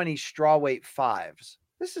so many strawweight fives?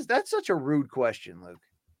 That's such a rude question, Luke.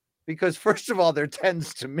 Because first of all, they're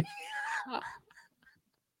 10s to me.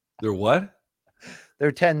 They're what?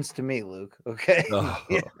 They're 10s to me, Luke. Okay. Oh.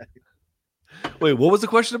 Yeah. Wait, what was the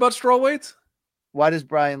question about strawweights? Why does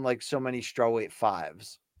Brian like so many strawweight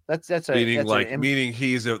fives?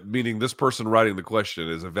 Meaning this person writing the question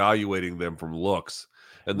is evaluating them from looks,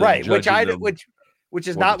 and then right, which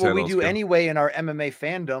is not what we do anyway in our MMA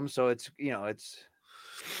fandom. So it's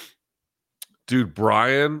dude,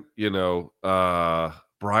 Brian,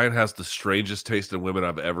 Brian has the strangest taste in women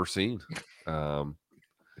I've ever seen.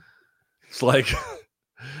 It's like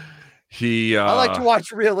I like to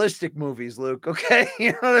watch realistic movies, Luke. Okay,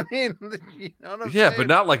 you know what I mean? Yeah, but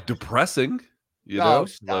not like depressing. Stop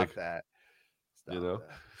that.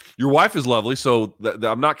 Your wife is lovely, so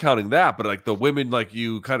I'm not counting that. But like the women, like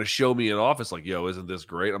you kind of show me in office, like, yo, isn't this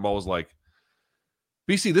great? I'm always like,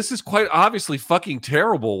 BC, this is quite obviously fucking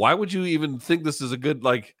terrible. Why would you even think this is a good,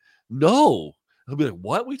 like, no. He'll be like,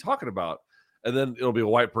 what are we talking about? And then it'll be a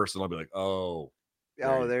white person. I'll be like, oh.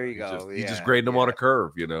 There you go. He's just grading them on a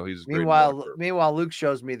curve, you know. Meanwhile, Luke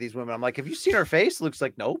shows me these women. I'm like, have you seen her face? Luke's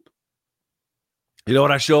like, nope. You know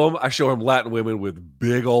what I show him? I show him Latin women with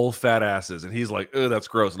big old fat asses, and he's like, oh, that's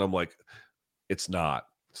gross. And I'm like, it's not.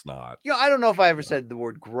 It's not. You know, I don't know if I ever said the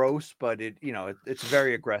word gross, but it's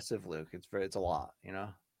very aggressive, Luke. It's a lot, you know.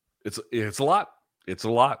 It's a lot. It's a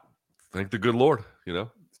lot. Thank the good Lord, you know.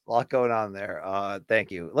 A lot going on there.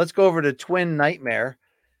 Thank you. Let's go over to Twin Nightmare.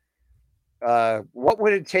 What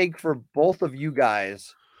would it take for both of you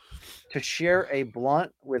guys to share a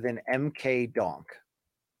blunt with an MK donk?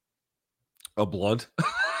 A blunt?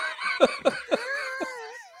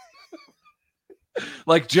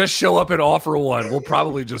 Like, just show up and offer one. We'll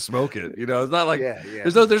probably just smoke it. You know, it's not like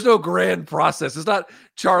there's no grand process. It's not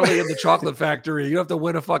Charlie in the Chocolate Factory. You don't have to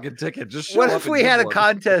win a fucking ticket. Just show up. What if we had a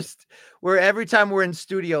contest where every time we're in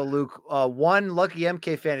studio, Luke, one lucky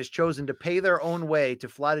MK fan is chosen to pay their own way to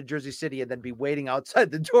fly to Jersey City and then be waiting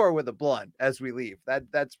outside the door with a blunt as we leave?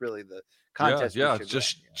 That's really the contest. Yeah,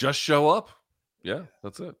 just show up. Yeah,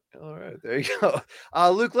 that's it. All right, there you go.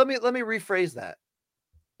 Luke, let me rephrase that.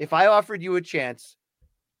 If I offered you a chance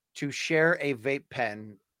to share a vape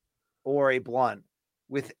pen or a blunt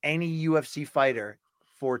with any UFC fighter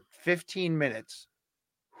for 15 minutes,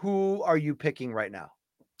 who are you picking right now?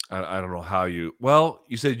 I don't know how you. Well,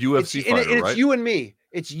 you said UFC fighter, right? It's you and me.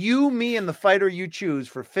 It's you, me, and the fighter you choose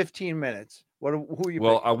for 15 minutes. Who are you?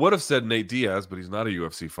 Well, picking? I would have said Nate Diaz, but he's not a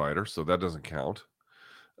UFC fighter, so that doesn't count.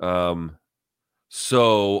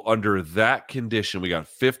 So under that condition, we got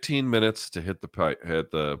 15 minutes to hit the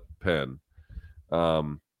pen. I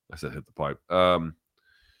said hit the pipe.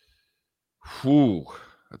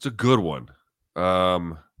 That's a good one.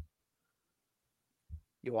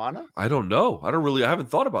 You wanna? I don't know. I haven't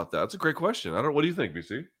thought about that. That's a great question. What do you think,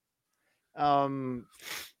 BC? I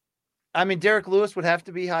mean, Derek Lewis would have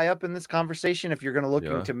to be high up in this conversation if you're going to look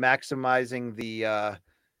into maximizing the,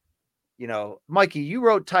 Mikey, you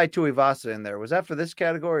wrote Tai Tuivasa in there. Was that for this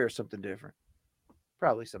category or something different?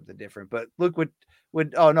 Probably something different, but Luke would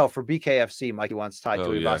for BKFC, Mikey wants Tai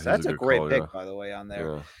Tuivasa. Yeah, that's a great pick, by the way, on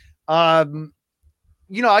there. Yeah.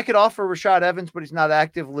 I could offer Rashad Evans, but he's not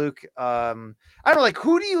active, Luke. I don't know, like,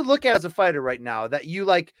 who do you look at as a fighter right now that you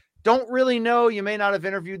like don't really know? You may not have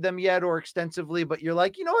interviewed them yet or extensively, but you're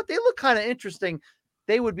like, you know what, they look kind of interesting.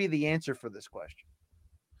 They would be the answer for this question.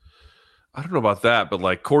 I don't know about that, but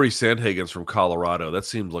like Corey Sandhagen's from Colorado. That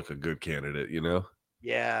seems like a good candidate, you know?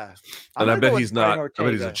 Yeah. And I bet he's not. Ortega. I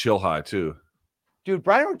bet he's a chill high too. Dude,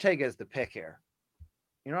 Brian Ortega is the pick here.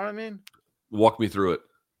 You know what I mean? Walk me through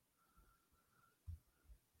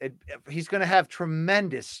it. He's going to have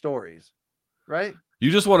tremendous stories, right? You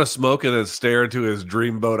just want to smoke and then stare into his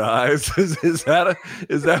dreamboat eyes. Is that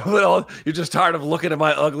what all? You're just tired of looking at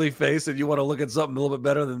my ugly face and you want to look at something a little bit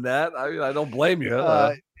better than that? I don't blame you.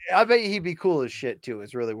 I bet he'd be cool as shit too.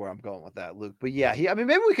 Is really where I'm going with that, Luke. But yeah,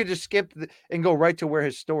 maybe we could just skip and go right to where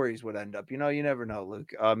his stories would end up. You know, you never know, Luke.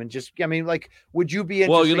 Would you be interested?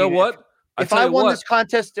 Well, you know what? If I won this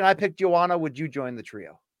contest and I picked Joanna, would you join the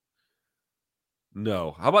trio?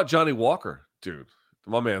 No. How about Johnny Walker, dude?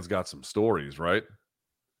 My man's got some stories, right?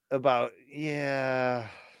 Just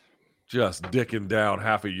dicking down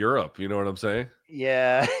half of Europe. You know what I'm saying?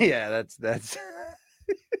 Yeah, that's. Do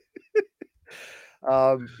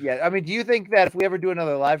you think that if we ever do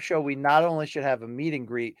another live show, we not only should have a meet and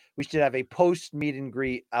greet, we should have a post meet and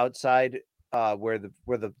greet outside where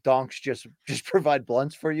the donks just provide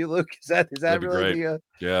blunts for you, Luke? Is that really great?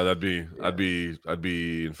 That'd be. I'd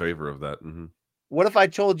be in favor of that. Mm-hmm. What if I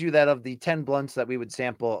told you that of the 10 blunts that we would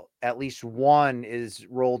sample, at least one is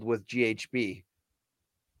rolled with GHB,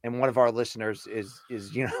 and one of our listeners is it's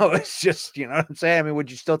just, you know what I'm saying? I mean,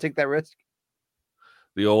 would you still take that risk?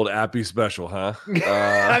 The old Appy special, huh?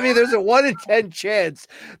 There's a 1 in 10 chance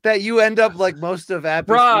that you end up like most of Appy's.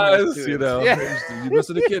 Surprise, you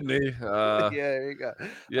missing a kidney. There you go.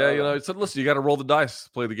 Yeah, so listen, you got to roll the dice,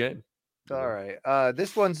 play the game. All right.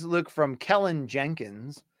 This one's Luke from Kellen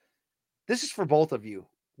Jenkins. This is for both of you.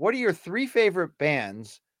 What are your 3 favorite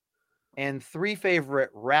bands and 3 favorite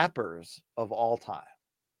rappers of all time?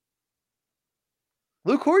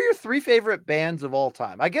 Luke, who are your 3 favorite bands of all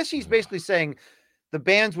time? I guess he's basically saying the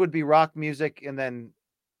bands would be rock music and then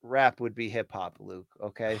rap would be hip hop, Luke.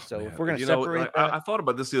 Okay. So if we're going to separate I thought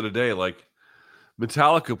about this the other day, like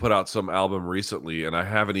Metallica put out some album recently and I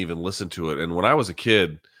haven't even listened to it. And when I was a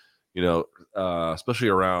kid, especially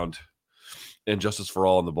around Injustice for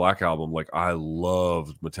All and the Black Album, like I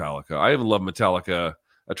loved Metallica. I even love Metallica.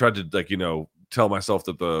 I tried to tell myself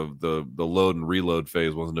that the load and reload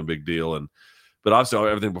phase wasn't a big deal, but obviously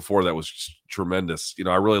everything before that was just tremendous.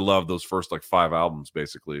 I really loved those first like 5 albums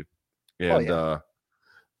basically, but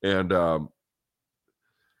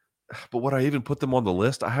would I even put them on the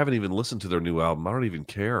list? I haven't even listened to their new album. I don't even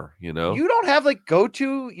care. You don't have like go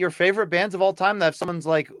to your favorite bands of all time. That if someone's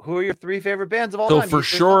like, who are your 3 favorite bands of all time? So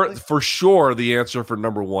for sure, the answer for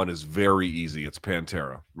number 1 is very easy. It's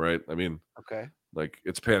Pantera, right? I mean, okay, like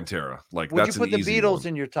it's Pantera. Like would that's you put an the easy Beatles one.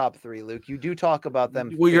 in your top 3, Luke? You do talk about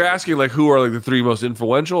them. Well, you're asking like who are like the 3 most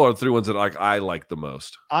influential, or the 3 ones that I like the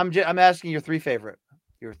most. I'm asking your 3 favorite.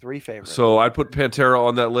 Your 3 favorite. So I'd put Pantera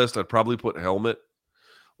on that list. I'd probably put Helmet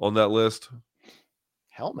on that list.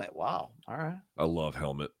 Helmet. Wow. All right. I love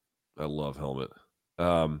Helmet.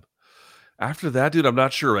 After that, dude, I'm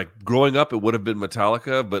not sure. Like growing up, it would have been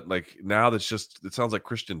Metallica, but like now it sounds like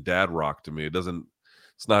Christian dad rock to me.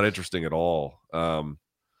 It's not interesting at all.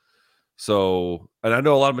 So, and I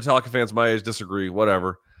know a lot of Metallica fans my age disagree,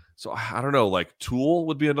 whatever. So I don't know, like Tool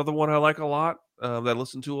would be another one I like a lot, that I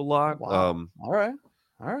listen to a lot. Wow. All right.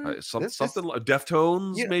 Something like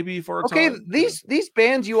Deftones, maybe for a time. These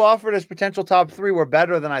bands you offered as potential top 3 were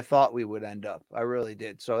better than I thought we would end up. I really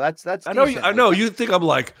did. So that's. I know. You think I'm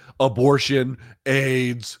like abortion,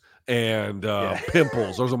 AIDS, and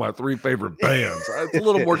pimples. Those are my 3 favorite bands. It's a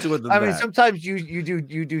little more to it than that. I mean, sometimes you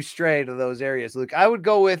do stray to those areas. Look, I would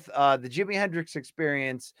go with the Jimi Hendrix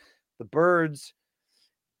Experience, the Byrds,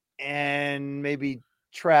 and maybe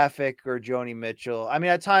Traffic or Joni Mitchell. I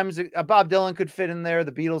mean, at times Bob Dylan could fit in there.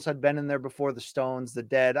 The Beatles had been in there before, the Stones, the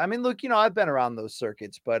Dead. I mean, look, I've been around those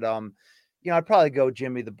circuits, but I'd probably go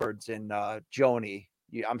Jimmy, the Byrds, and Joni.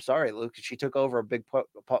 I'm sorry, Luke. She took over a big part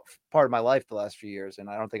of my life the last few years, and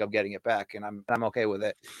I don't think I'm getting it back, and I'm okay with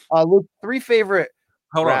it. Luke, 3 favorite.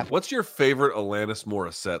 Hold on. What's your favorite Alanis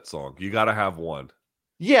Morissette song? You got to have one.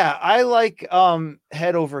 Yeah, I like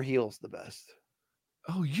Head Over Heels the best.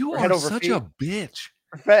 Oh, you are such a bitch.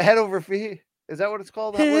 Head Over Feet. Is that what it's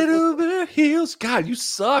called? Head Over Heels. God, you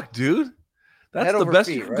suck, dude. That's the best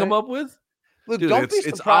you can come up with? Look, dude, don't be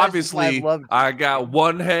it's obviously I got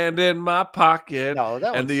one hand in my pocket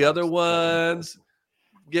and the other one's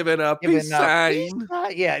giving a peace sign.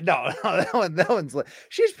 Yeah, no, that one's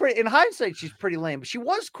she's pretty. In hindsight, she's pretty lame, but she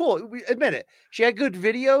was cool. We admit it. She had good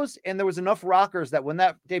videos, and there was enough rockers that when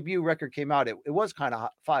that debut record came out, it was kind of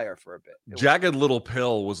fire for a bit. Jagged Little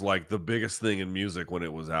Pill was like the biggest thing in music when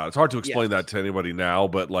it was out. It's hard to explain that to anybody now,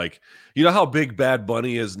 but like, you know how big Bad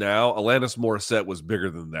Bunny is now? Alanis Morissette was bigger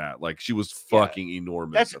than that. Like she was fucking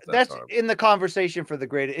enormous. That's time. In the conversation for the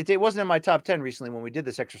greatest. It wasn't in my top 10 recently when we did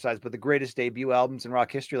this exercise, but the greatest debut albums in rock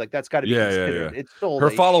history, like that's got to be considered. It's sold. Her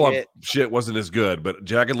follow-up shit wasn't as good, but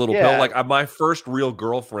Jagged Little Pill, like my first real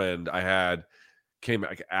girlfriend I had came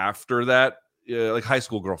like after that, like high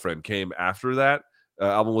school girlfriend came after that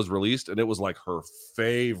album was released, and it was like her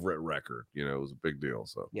favorite record. It was a big deal.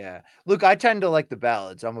 So yeah, Luke, I tend to like the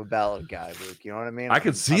ballads. I'm a ballad guy, Luke. You know what I mean? I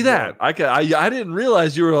can see that. I didn't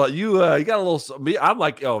realize you were like you got a little. I'm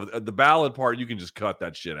like, the ballad part you can just cut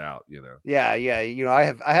that shit out. Yeah.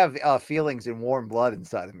 I have feelings and warm blood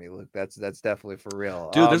inside of me, Luke. That's definitely for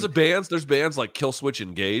real, dude. There's bands like Killswitch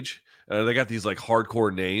Engage. They got these like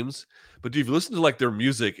hardcore names. But dude, if you listen to like their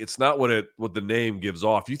music, it's not what the name gives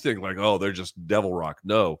off. You think like, oh, they're just devil rock.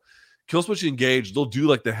 No, Killswitch Engage, they'll do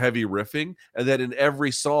like the heavy riffing, and then in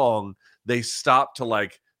every song they stop to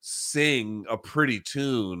like sing a pretty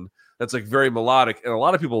tune that's like very melodic, and a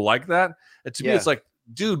lot of people like that. And to me, it's like,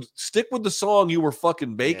 dude, stick with the song you were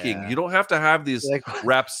fucking making. You don't have to have these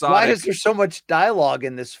rhapsodic. Why is there so much dialogue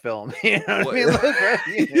in this film? You know what I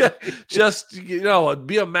mean? Just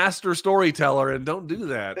be a master storyteller and don't do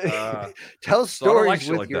that. Tell stories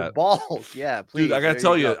with your balls. Yeah, please. Dude, I gotta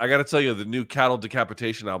tell you, the new Cattle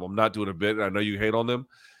Decapitation album. I'm not doing a bit, and I know you hate on them.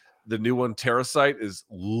 The new one, Terracite, is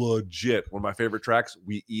legit. One of my favorite tracks.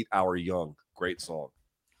 We Eat Our Young. Great song.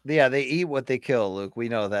 Yeah, they eat what they kill, Luke. We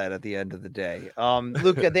know that at the end of the day.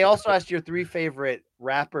 Luke, they also asked your 3 favorite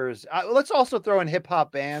rappers. Let's also throw in hip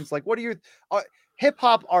hop bands. Like, what are your hip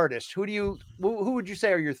hop artists? Who would you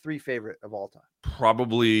say are your 3 favorite of all time?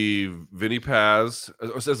 Probably Vinnie Paz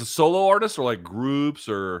as a solo artist, or like groups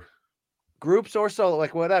or solo,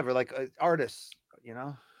 like whatever, like artists,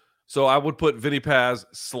 So I would put Vinnie Paz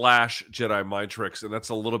 / Jedi Mind Tricks, and that's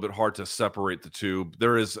a little bit hard to separate the two.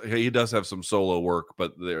 He does have some solo work,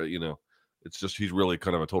 but it's just he's really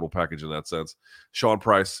kind of a total package in that sense. Sean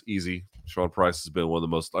Price, easy. Sean Price has been one of the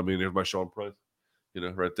most. I mean, here's my Sean Price,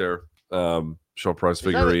 right there. Sean Price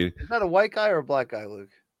figurine. Is that a white guy or a black guy,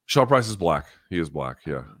 Luke? Sean Price is black. He is black.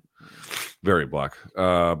 Yeah, very black.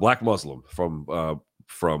 Black Muslim from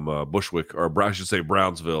Bushwick, or I should say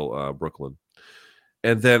Brownsville, Brooklyn.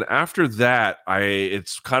 And then after that,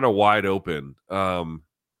 it's kind of wide open.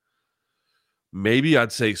 Maybe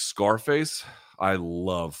I'd say Scarface. I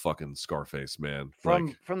love fucking Scarface, man.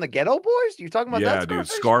 From the Ghetto Boys? You talking about that dude,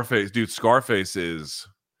 Scarface? Scarface is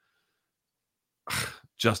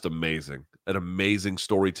just amazing. An amazing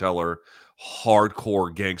storyteller,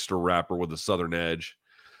 hardcore gangster rapper with a southern edge.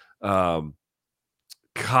 Golly,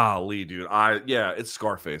 dude. It's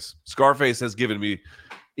Scarface. Scarface has given me,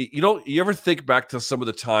 you ever think back to some of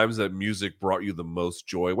the times that music brought you the most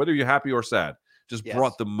joy, whether you're happy or sad, just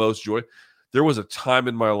brought the most joy. There was a time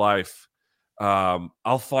in my life,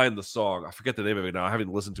 I'll find the song. I forget the name of it now. I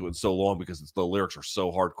haven't listened to it in so long because the lyrics are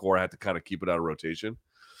so hardcore. I had to kind of keep it out of rotation.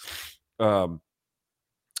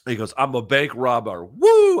 He goes, I'm a bank robber.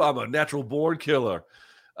 Woo! I'm a natural born killer.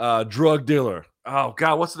 Drug dealer. Oh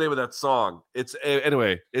God, what's the name of that song?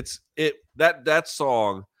 That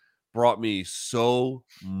song brought me so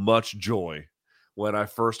much joy when I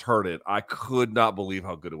first heard it. I could not believe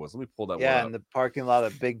how good it was. Let me pull that one up. Yeah, in the parking lot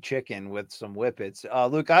of Big Chicken with some whippets.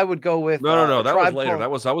 Luke, I would go with no. That was later. I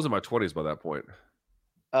was in my 20s by that point.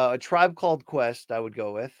 A Tribe Called Quest, I would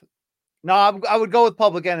go with. No, I would go with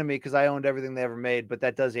Public Enemy because I owned everything they ever made, but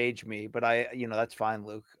that does age me. But that's fine,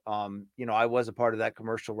 Luke. I was a part of that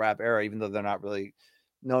commercial rap era, even though they're not really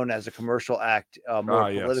known as a commercial act,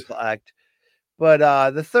 more political act.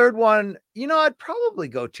 But the third one, I'd probably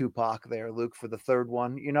go Tupac there, Luke, for the third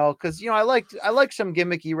one, because I like some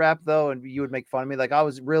gimmicky rap though, and you would make fun of me. Like I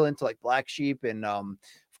was real into like Black Sheep and of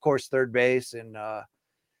course Third Base and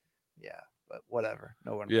but whatever.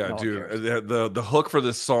 No one dude. cares. The hook for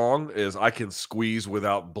this song is I can squeeze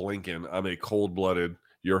without blinking. I'm a cold-blooded,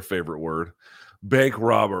 your favorite word, bank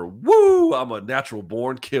robber. Woo! I'm a natural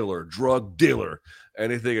born killer, drug dealer.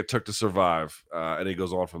 Anything it took to survive. And he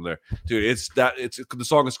goes on from there. Dude, the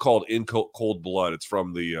song is called In Cold Blood. It's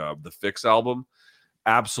from the Fix album.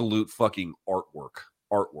 Absolute fucking artwork.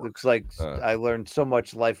 Looks like I learned so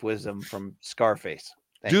much life wisdom from Scarface.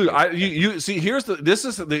 Dude, you see,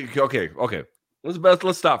 okay.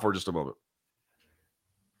 Let's stop for just a moment.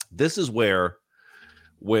 This is where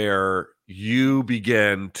you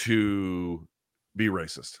begin to be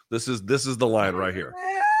racist. This is the line right here.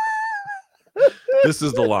 This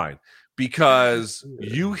is the line, because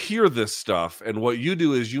you hear this stuff and what you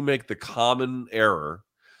do is you make the common error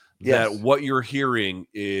that what you're hearing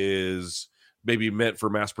is maybe meant for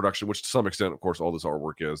mass production, which to some extent, of course, all this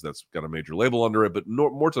artwork is. That's got a major label under it, but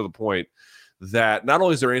more to the point that not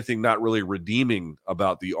only is there anything not really redeeming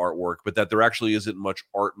about the artwork, but that there actually isn't much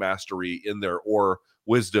art mastery in there or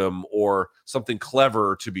wisdom or something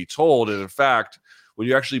clever to be told. And in fact, when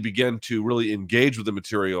you actually begin to really engage with the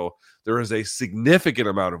material, there is a significant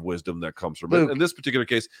amount of wisdom that comes from it. In this particular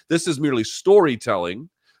case, this is merely storytelling.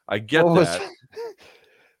 I get that.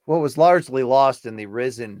 What was largely lost in the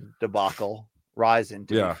Risen debacle, Ryzen,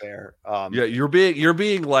 to be fair. You're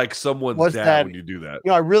being like someone's dad when you do that.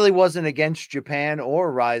 I really wasn't against Japan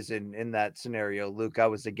or Ryzen in that scenario, Luke. I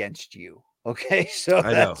was against you. Okay, so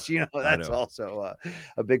that's also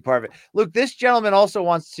a big part of it. Luke, this gentleman also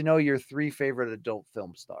wants to know your 3 favorite adult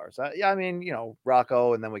film stars.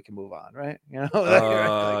 Rocco, and then we can move on, right?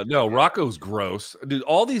 No, Rocco's gross, dude.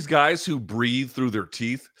 All these guys who breathe through their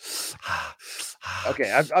teeth.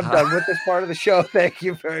 Okay, I'm done with this part of the show. Thank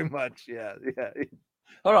you very much. Yeah.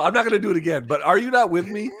 Oh, no, I'm not going to do it again. But are you not with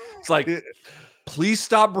me? It's like, please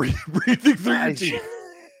stop breathing through your teeth.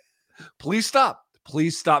 Please stop.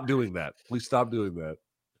 Please stop doing that. Please stop doing that.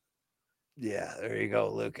 Yeah, there you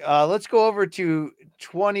go, Luke. Let's go over to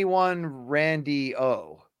 21 Randy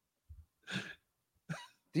O.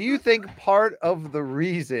 Do you think part of the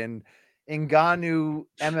reason Ngannou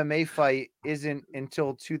MMA fight isn't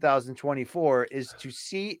until 2024 is to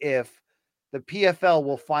see if the PFL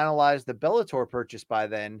will finalize the Bellator purchase by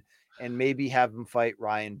then and maybe have him fight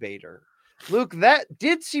Ryan Bader? Luke, that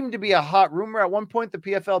did seem to be a hot rumor at one point, the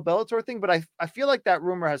PFL Bellator thing, but I feel like that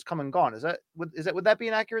rumor has come and gone. Would that be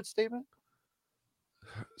an accurate statement?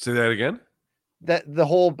 Say that again? That the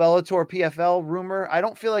whole Bellator PFL rumor, I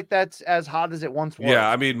don't feel like that's as hot as it once was. Yeah,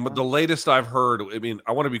 I mean, the latest I've heard,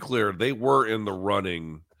 I want to be clear, they were in the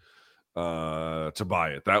running to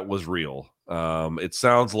buy it. That was real. It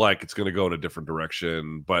sounds like it's going to go in a different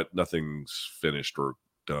direction, but nothing's finished or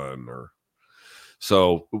done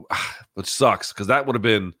so, which sucks because that would have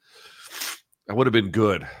been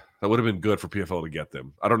good. That would have been good for PFL to get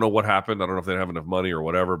them. I don't know what happened. I don't know if they have enough money or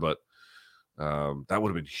whatever, but that would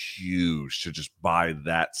have been huge to just buy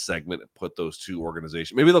that segment and put those two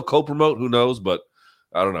organizations. Maybe they'll co-promote. Who knows? But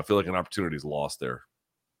I don't know. I feel like an opportunity is lost there.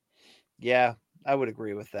 Yeah, I would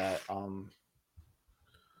agree with that.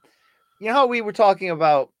 How we were talking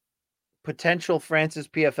about potential Francis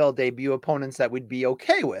PFL debut opponents that we'd be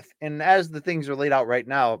okay with. And as the things are laid out right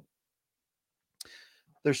now,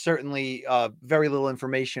 there's certainly very little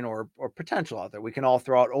information or potential out there. We can all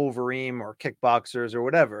throw out Overeem or kickboxers or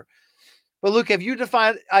whatever. But Luke, have you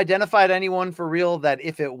identified anyone for real that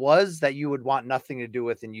if it was that you would want nothing to do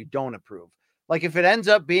with and you don't approve? Like if it ends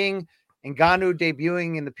up being Ngannou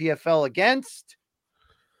debuting in the PFL against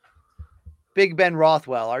Big Ben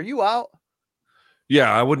Rothwell, are you out?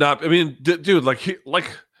 Yeah, I would not. I mean, dude, like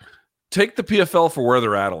take the PFL for where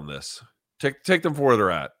they're at on this. Take them for where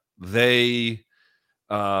they're at. They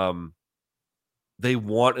want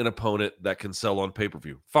an opponent that can sell on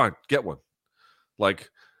pay-per-view. Fine, get one. Like,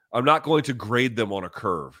 I'm not going to grade them on a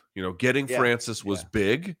curve. Getting Francis was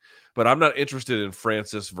big, but I'm not interested in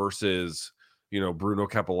Francis versus, Bruno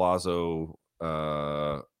Capilazzo.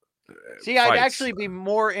 See, I'd actually be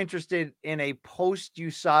more interested in a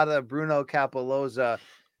post-USADA Bruno Capilozza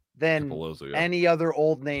than any other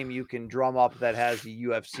old name you can drum up that has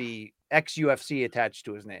the ex-UFC attached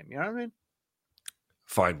to his name. You know what I mean?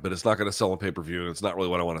 Fine, but it's not going to sell on pay-per-view, and it's not really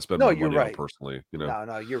what I want to spend my money on personally.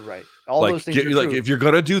 No, you're right. All those things. If you're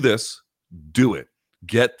going to do this, do it.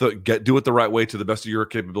 Do it the right way to the best of your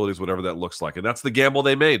capabilities, whatever that looks like. And that's the gamble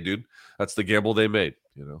they made, dude. That's the gamble they made.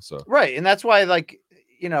 So right, and that's why,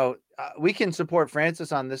 we can support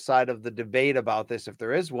Francis on this side of the debate about this if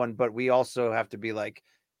there is one, but we also have to be like,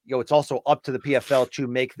 it's also up to the PFL to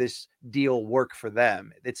make this deal work for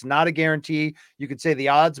them. It's not a guarantee. You could say the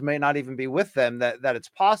odds may not even be with them that it's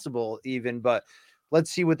possible even, but let's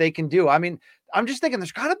see what they can do. I mean, I'm just thinking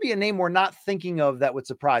there's got to be a name we're not thinking of that would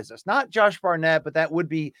surprise us. Not Josh Barnett, but that would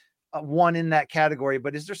be one in that category.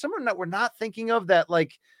 But is there someone that we're not thinking of that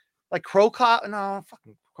like Crow Cop? No,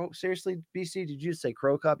 fucking seriously, BC, did you say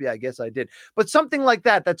Crow Cop? Yeah, I guess I did. But something like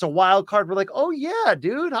that, that's a wild card. We're like, oh yeah,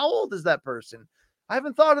 dude, how old is that person? I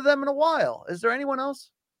haven't thought of them in a while. Is there anyone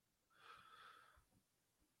else?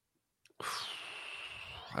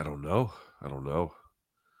 I don't know.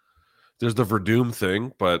 There's the Verdum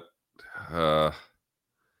thing, but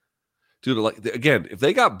dude, like again, if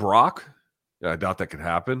they got Brock, I doubt that could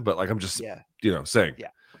happen. But like, I'm just saying, if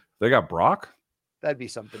they got Brock, that'd be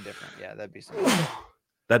something different. Yeah, that'd be something.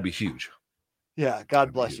 That'd be huge. Yeah,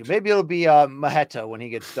 God bless you. Maybe it'll be Maheta when he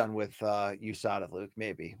gets done with USADA, Luke.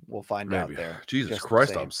 Maybe we'll find out there. Jesus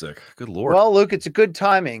Christ, I'm sick. Good Lord. Well, Luke, it's a good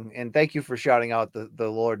timing, and thank you for shouting out the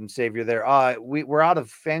Lord and Savior there. We're out of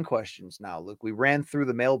fan questions now, Luke. We ran through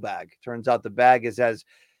the mailbag. Turns out the bag is as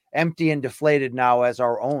empty and deflated now as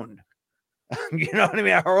our own. You know what I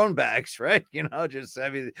mean? Our own bags, right?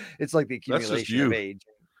 It's like the accumulation of age,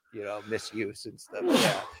 misuse and stuff.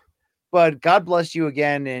 Yeah. But God bless you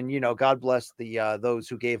again, and God bless the those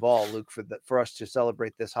who gave all, Luke, for us to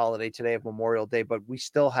celebrate this holiday today of Memorial Day. But we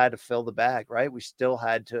still had to fill the bag, right? We still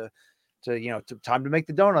had to time to make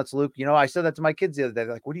the donuts, Luke. I said that to my kids the other day.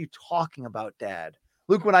 They're like, "What are you talking about, Dad?"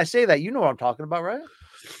 Luke, when I say that, you know what I'm talking about, right?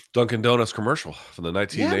 Dunkin' Donuts commercial from the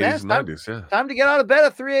 1980s and 90s. Yeah, time to get out of bed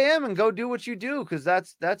at 3 a.m. and go do what you do, because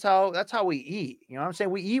that's how we eat. You know what I'm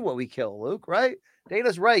saying? We eat what we kill, Luke, right?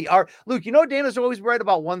 Dana's right. Luke, Dana's always right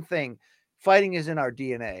about one thing. Fighting is in our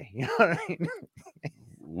DNA. You know what I mean?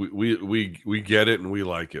 We get it and we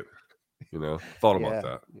like it. Thought about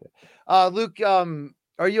that. Yeah. Luke,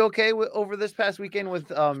 are you okay over this past weekend with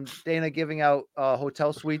Dana giving out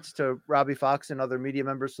hotel suites to Robbie Fox and other media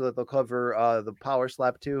members so that they'll cover the Power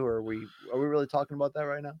Slap too? Or are we really talking about that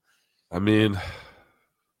right now? I mean,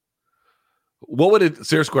 what would it?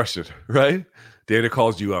 Serious question, right? Dana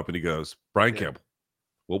calls you up and he goes, Brian Campbell,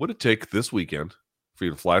 what would it take this weekend for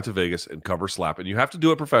you to fly to Vegas and cover Slap? And you have to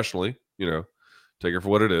do it professionally, take it for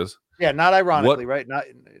what it is. Yeah, not ironically, right? Not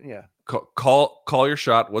Call your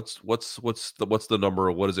shot. What's the number?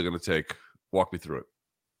 What is it going to take? Walk me through it.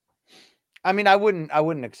 I mean, I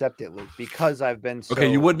wouldn't accept it, Luke, because I've been so... Okay,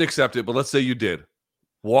 you wouldn't accept it, but let's say you did.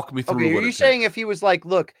 Walk me through. Okay, are you saying if he was like,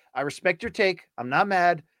 look, I respect your take, I'm not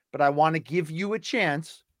mad, but I want to give you a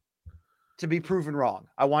chance to be proven wrong.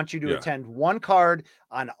 I want you to attend one card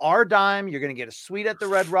on our dime. You're going to get a suite at the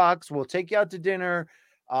Red Rocks. We'll take you out to dinner.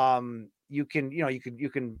 You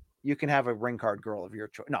can have a ring card girl of your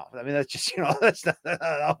choice. No, I mean, that's just, that's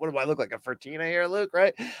not, what do I look like, a Fertina here, Luke?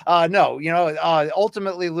 Right? No,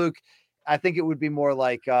 ultimately, Luke, I think it would be more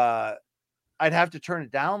like, I'd have to turn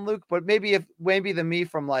it down, Luke, but maybe the me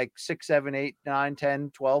from like 6, 7, 8, 9,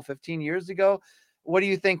 10, 12, 15 years ago. What do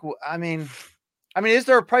you think? I mean, is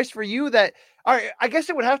there a price for you that, all right, I guess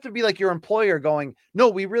it would have to be like your employer going, no,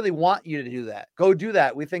 we really want you to do that. Go do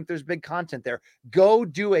that. We think there's big content there. Go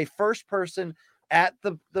do a first person at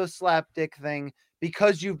the slap dick thing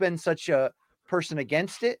because you've been such a person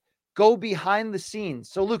against it. go behind the scenes.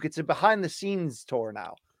 So Luke, it's a behind the scenes tour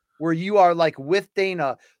now where you are like with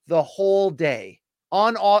Dana the whole day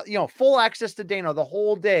on all, full access to Dana the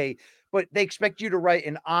whole day, but they expect you to write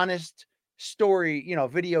an honest story,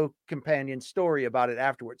 video companion story about it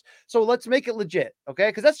afterwards. So let's make it legit.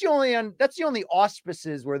 Okay. Cause that's the only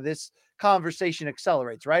auspices where this conversation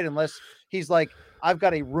accelerates, right? Unless he's like, I've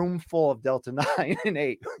got a room full of Delta 9 and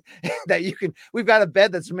 8 that we've got a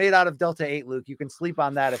bed that's made out of Delta 8, Luke. You can sleep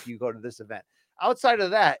on that if you go to this event. Outside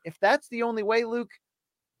of that, if that's the only way, Luke,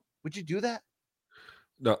 would you do that?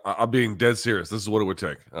 No, I'm being dead serious. This is what it would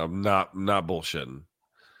take. I'm not bullshitting.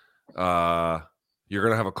 You're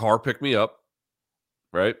going to have a car pick me up,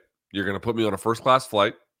 right? You're going to put me on a first class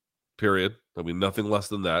flight, period. I mean, nothing less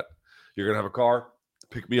than that. You're going to have a car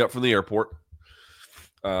pick me up from the airport.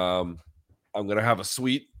 I'm going to have a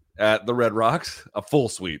suite at the Red Rocks, a full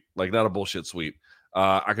suite, like not a bullshit suite.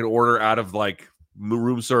 I can order out of like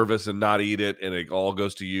room service and not eat it, and it all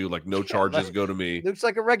goes to you. Like no charges go to me. Looks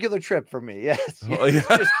like a regular trip for me. Yes.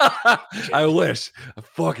 I wish. I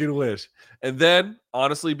fucking wish. And then,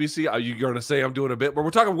 honestly, BC, are you going to say I'm doing a bit? But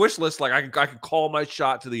we're talking wish list. Like I can call my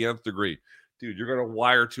shot to the nth degree. Dude, you're going to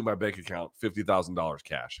wire to my bank account $50,000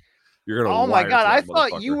 cash. You're going to. Oh my God! I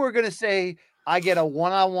thought you were going to say I get a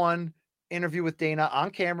one-on-one interview with Dana on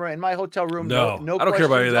camera in my hotel room. No, I don't care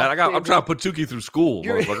about any of that. I'm trying to put Tukey through school,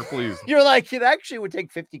 motherfucker. Please. You're like, it actually would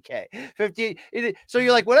take $50K. So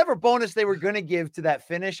you're like, whatever bonus they were going to give to that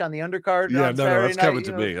finish on the undercard. Yeah, no, that's coming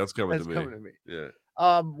to me. That's coming to me. Yeah.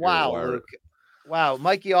 Wow, Luke. Wow,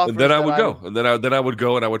 Mikey offered. And then I would go, and then I would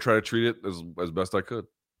go, and I would try to treat it as best I could.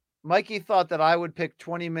 Mikey thought that I would pick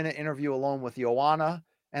 20-minute interview alone with Joanna,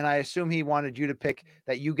 and I assume he wanted you to pick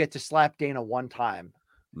that you get to slap Dana one time.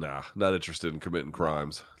 Nah, not interested in committing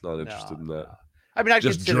crimes. Not interested in that. I mean, I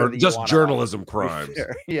just journalism crimes.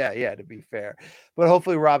 Yeah, to be fair. But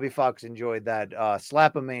hopefully Robbie Fox enjoyed that.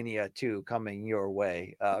 Slapomania 2 coming your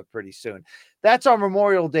way pretty soon. That's our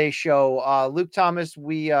Memorial Day show. Luke Thomas,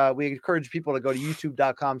 we encourage people to go to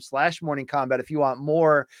youtube.com/morningcombat if you want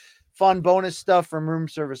more fun bonus stuff from Room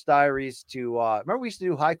Service Diaries to remember we used to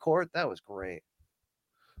do High Court? That was great.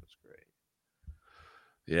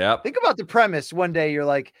 Yeah. Think about the premise. One day you're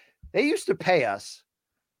like, they used to pay us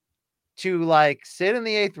to like sit in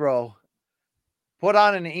the 8th row, put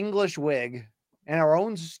on an English wig in our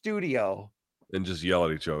own studio and just yell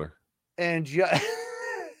at each other. And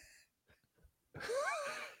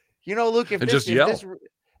Luke,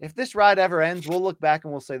 if this ride ever ends, we'll look back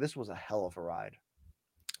and we'll say this was a hell of a ride.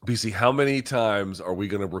 BC, how many times are we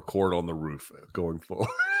going to record on the roof going forward?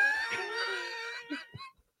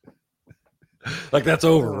 Like that's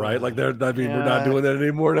over, right? Like we're not doing that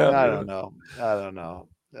anymore now. I don't know.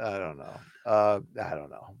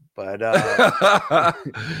 But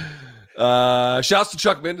shouts to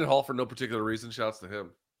Chuck Mendenhall for no particular reason. Shouts to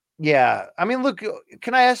him. Yeah. I mean, look,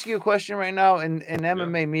 can I ask you a question right now in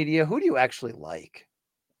MMA media? Who do you actually like?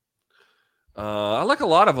 I like a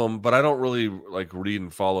lot of them, but I don't really like read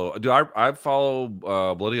and follow. I follow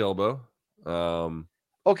Bloody Elbow.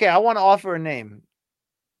 Okay, I want to offer a name.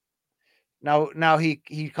 Now he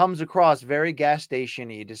comes across very gas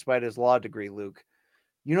station-y despite his law degree, Luke.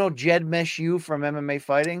 You know Jed Meshew from MMA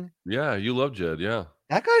Fighting? Yeah, you love Jed, yeah.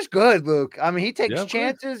 That guy's good, Luke. I mean, he takes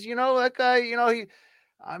chances, that guy,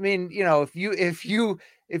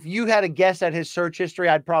 if you had a guess at his search history,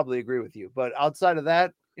 I'd probably agree with you. But outside of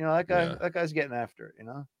that, that guy's getting after it,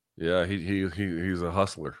 Yeah, he's a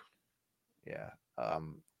hustler. Yeah.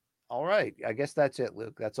 All right. I guess that's it,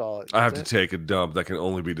 Luke. That's all. I have to take a dump that can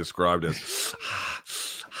only be described as.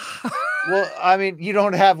 Well, I mean, you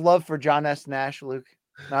don't have love for John S. Nash, Luke?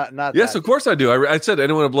 Not. Yes, of course I do. I said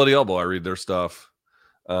anyone at Bloody Elbow, I read their stuff.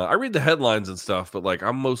 I read the headlines and stuff, but like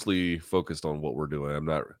I'm mostly focused on what we're doing. I'm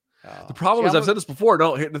not. The problem is, I've said this before.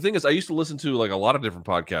 No, the thing is, I used to listen to like a lot of different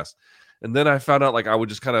podcasts, and then I found out like I would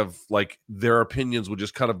just kind of like their opinions would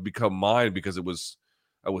just kind of become mine because I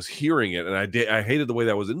was hearing it, and I hated the way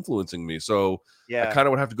that was influencing me. So I kind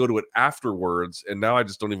of would have to go to it afterwards, and now I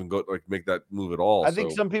just don't even go like make that move at all. I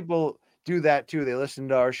think some people do that too. They listen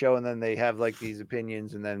to our show and then they have like these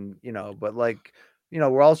opinions, and then but like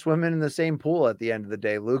we're all swimming in the same pool at the end of the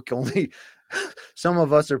day, Luke. Only some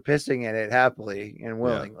of us are pissing in it happily and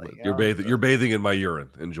willingly. Yeah, you're bathing in my urine.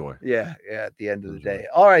 Enjoy. Yeah. At the end of the day.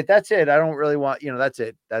 All right, that's it. I don't really want that's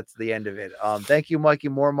it. That's the end of it. Thank you, Mikey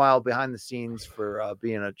Mormile, behind the scenes for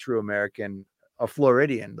being a true American, a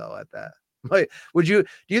Floridian though. At that, like, do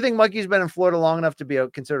you think Mikey's been in Florida long enough to be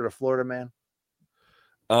considered a Florida man?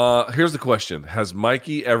 Here's the question: has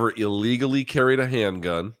Mikey ever illegally carried a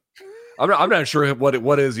handgun? I'm not sure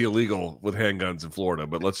what is illegal with handguns in Florida,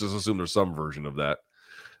 but let's just assume there's some version of that.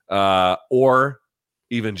 or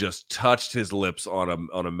even just touched his lips on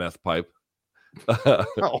a meth pipe,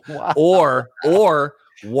 Oh, wow. or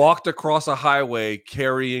walked across a highway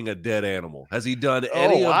carrying a dead animal. Has he done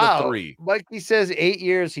any of the three? Mikey says 8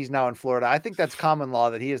 years he's now in Florida. I think that's common law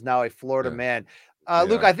that he is now a Florida man.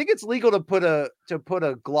 Luke, Yeah. I think it's legal to put a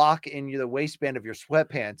Glock in the waistband of your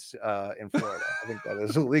sweatpants in Florida. I think that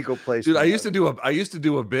is a legal place. Dude, I used to do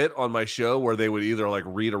a bit on my show where they would either like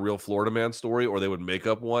read a real Florida man story or they would make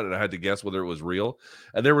up one, and I had to guess whether it was real.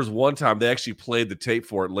 And there was one time they actually played the tape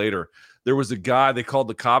for it later. There was a guy they called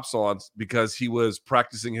the cops on because he was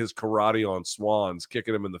practicing his karate on swans,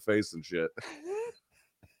 kicking him in the face and shit.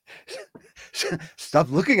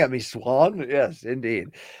 Stop looking at me, Swan. Yes, indeed.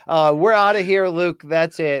 We're out of here, Luke.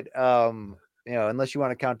 That's it. Unless you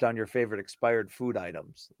want to count down your favorite expired food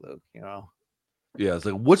items, Luke. Yeah, it's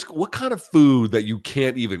like what kind of food that you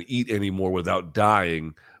can't even eat anymore without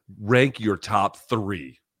dying? Rank your top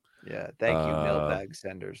 3. Yeah, thank you, mailbag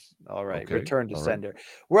senders. All right, okay, return to all sender. Right.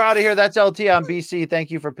 We're out of here. That's LT on BC.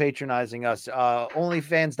 Thank you for patronizing us.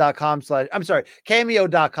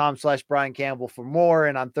 Cameo.com/Brian Campbell for more.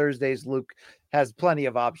 And on Thursdays, Luke has plenty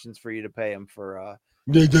of options for you to pay him for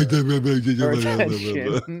attention.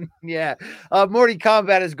 Yeah. Morning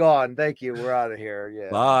Combat is gone. Thank you. We're out of here.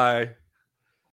 Yeah. Bye.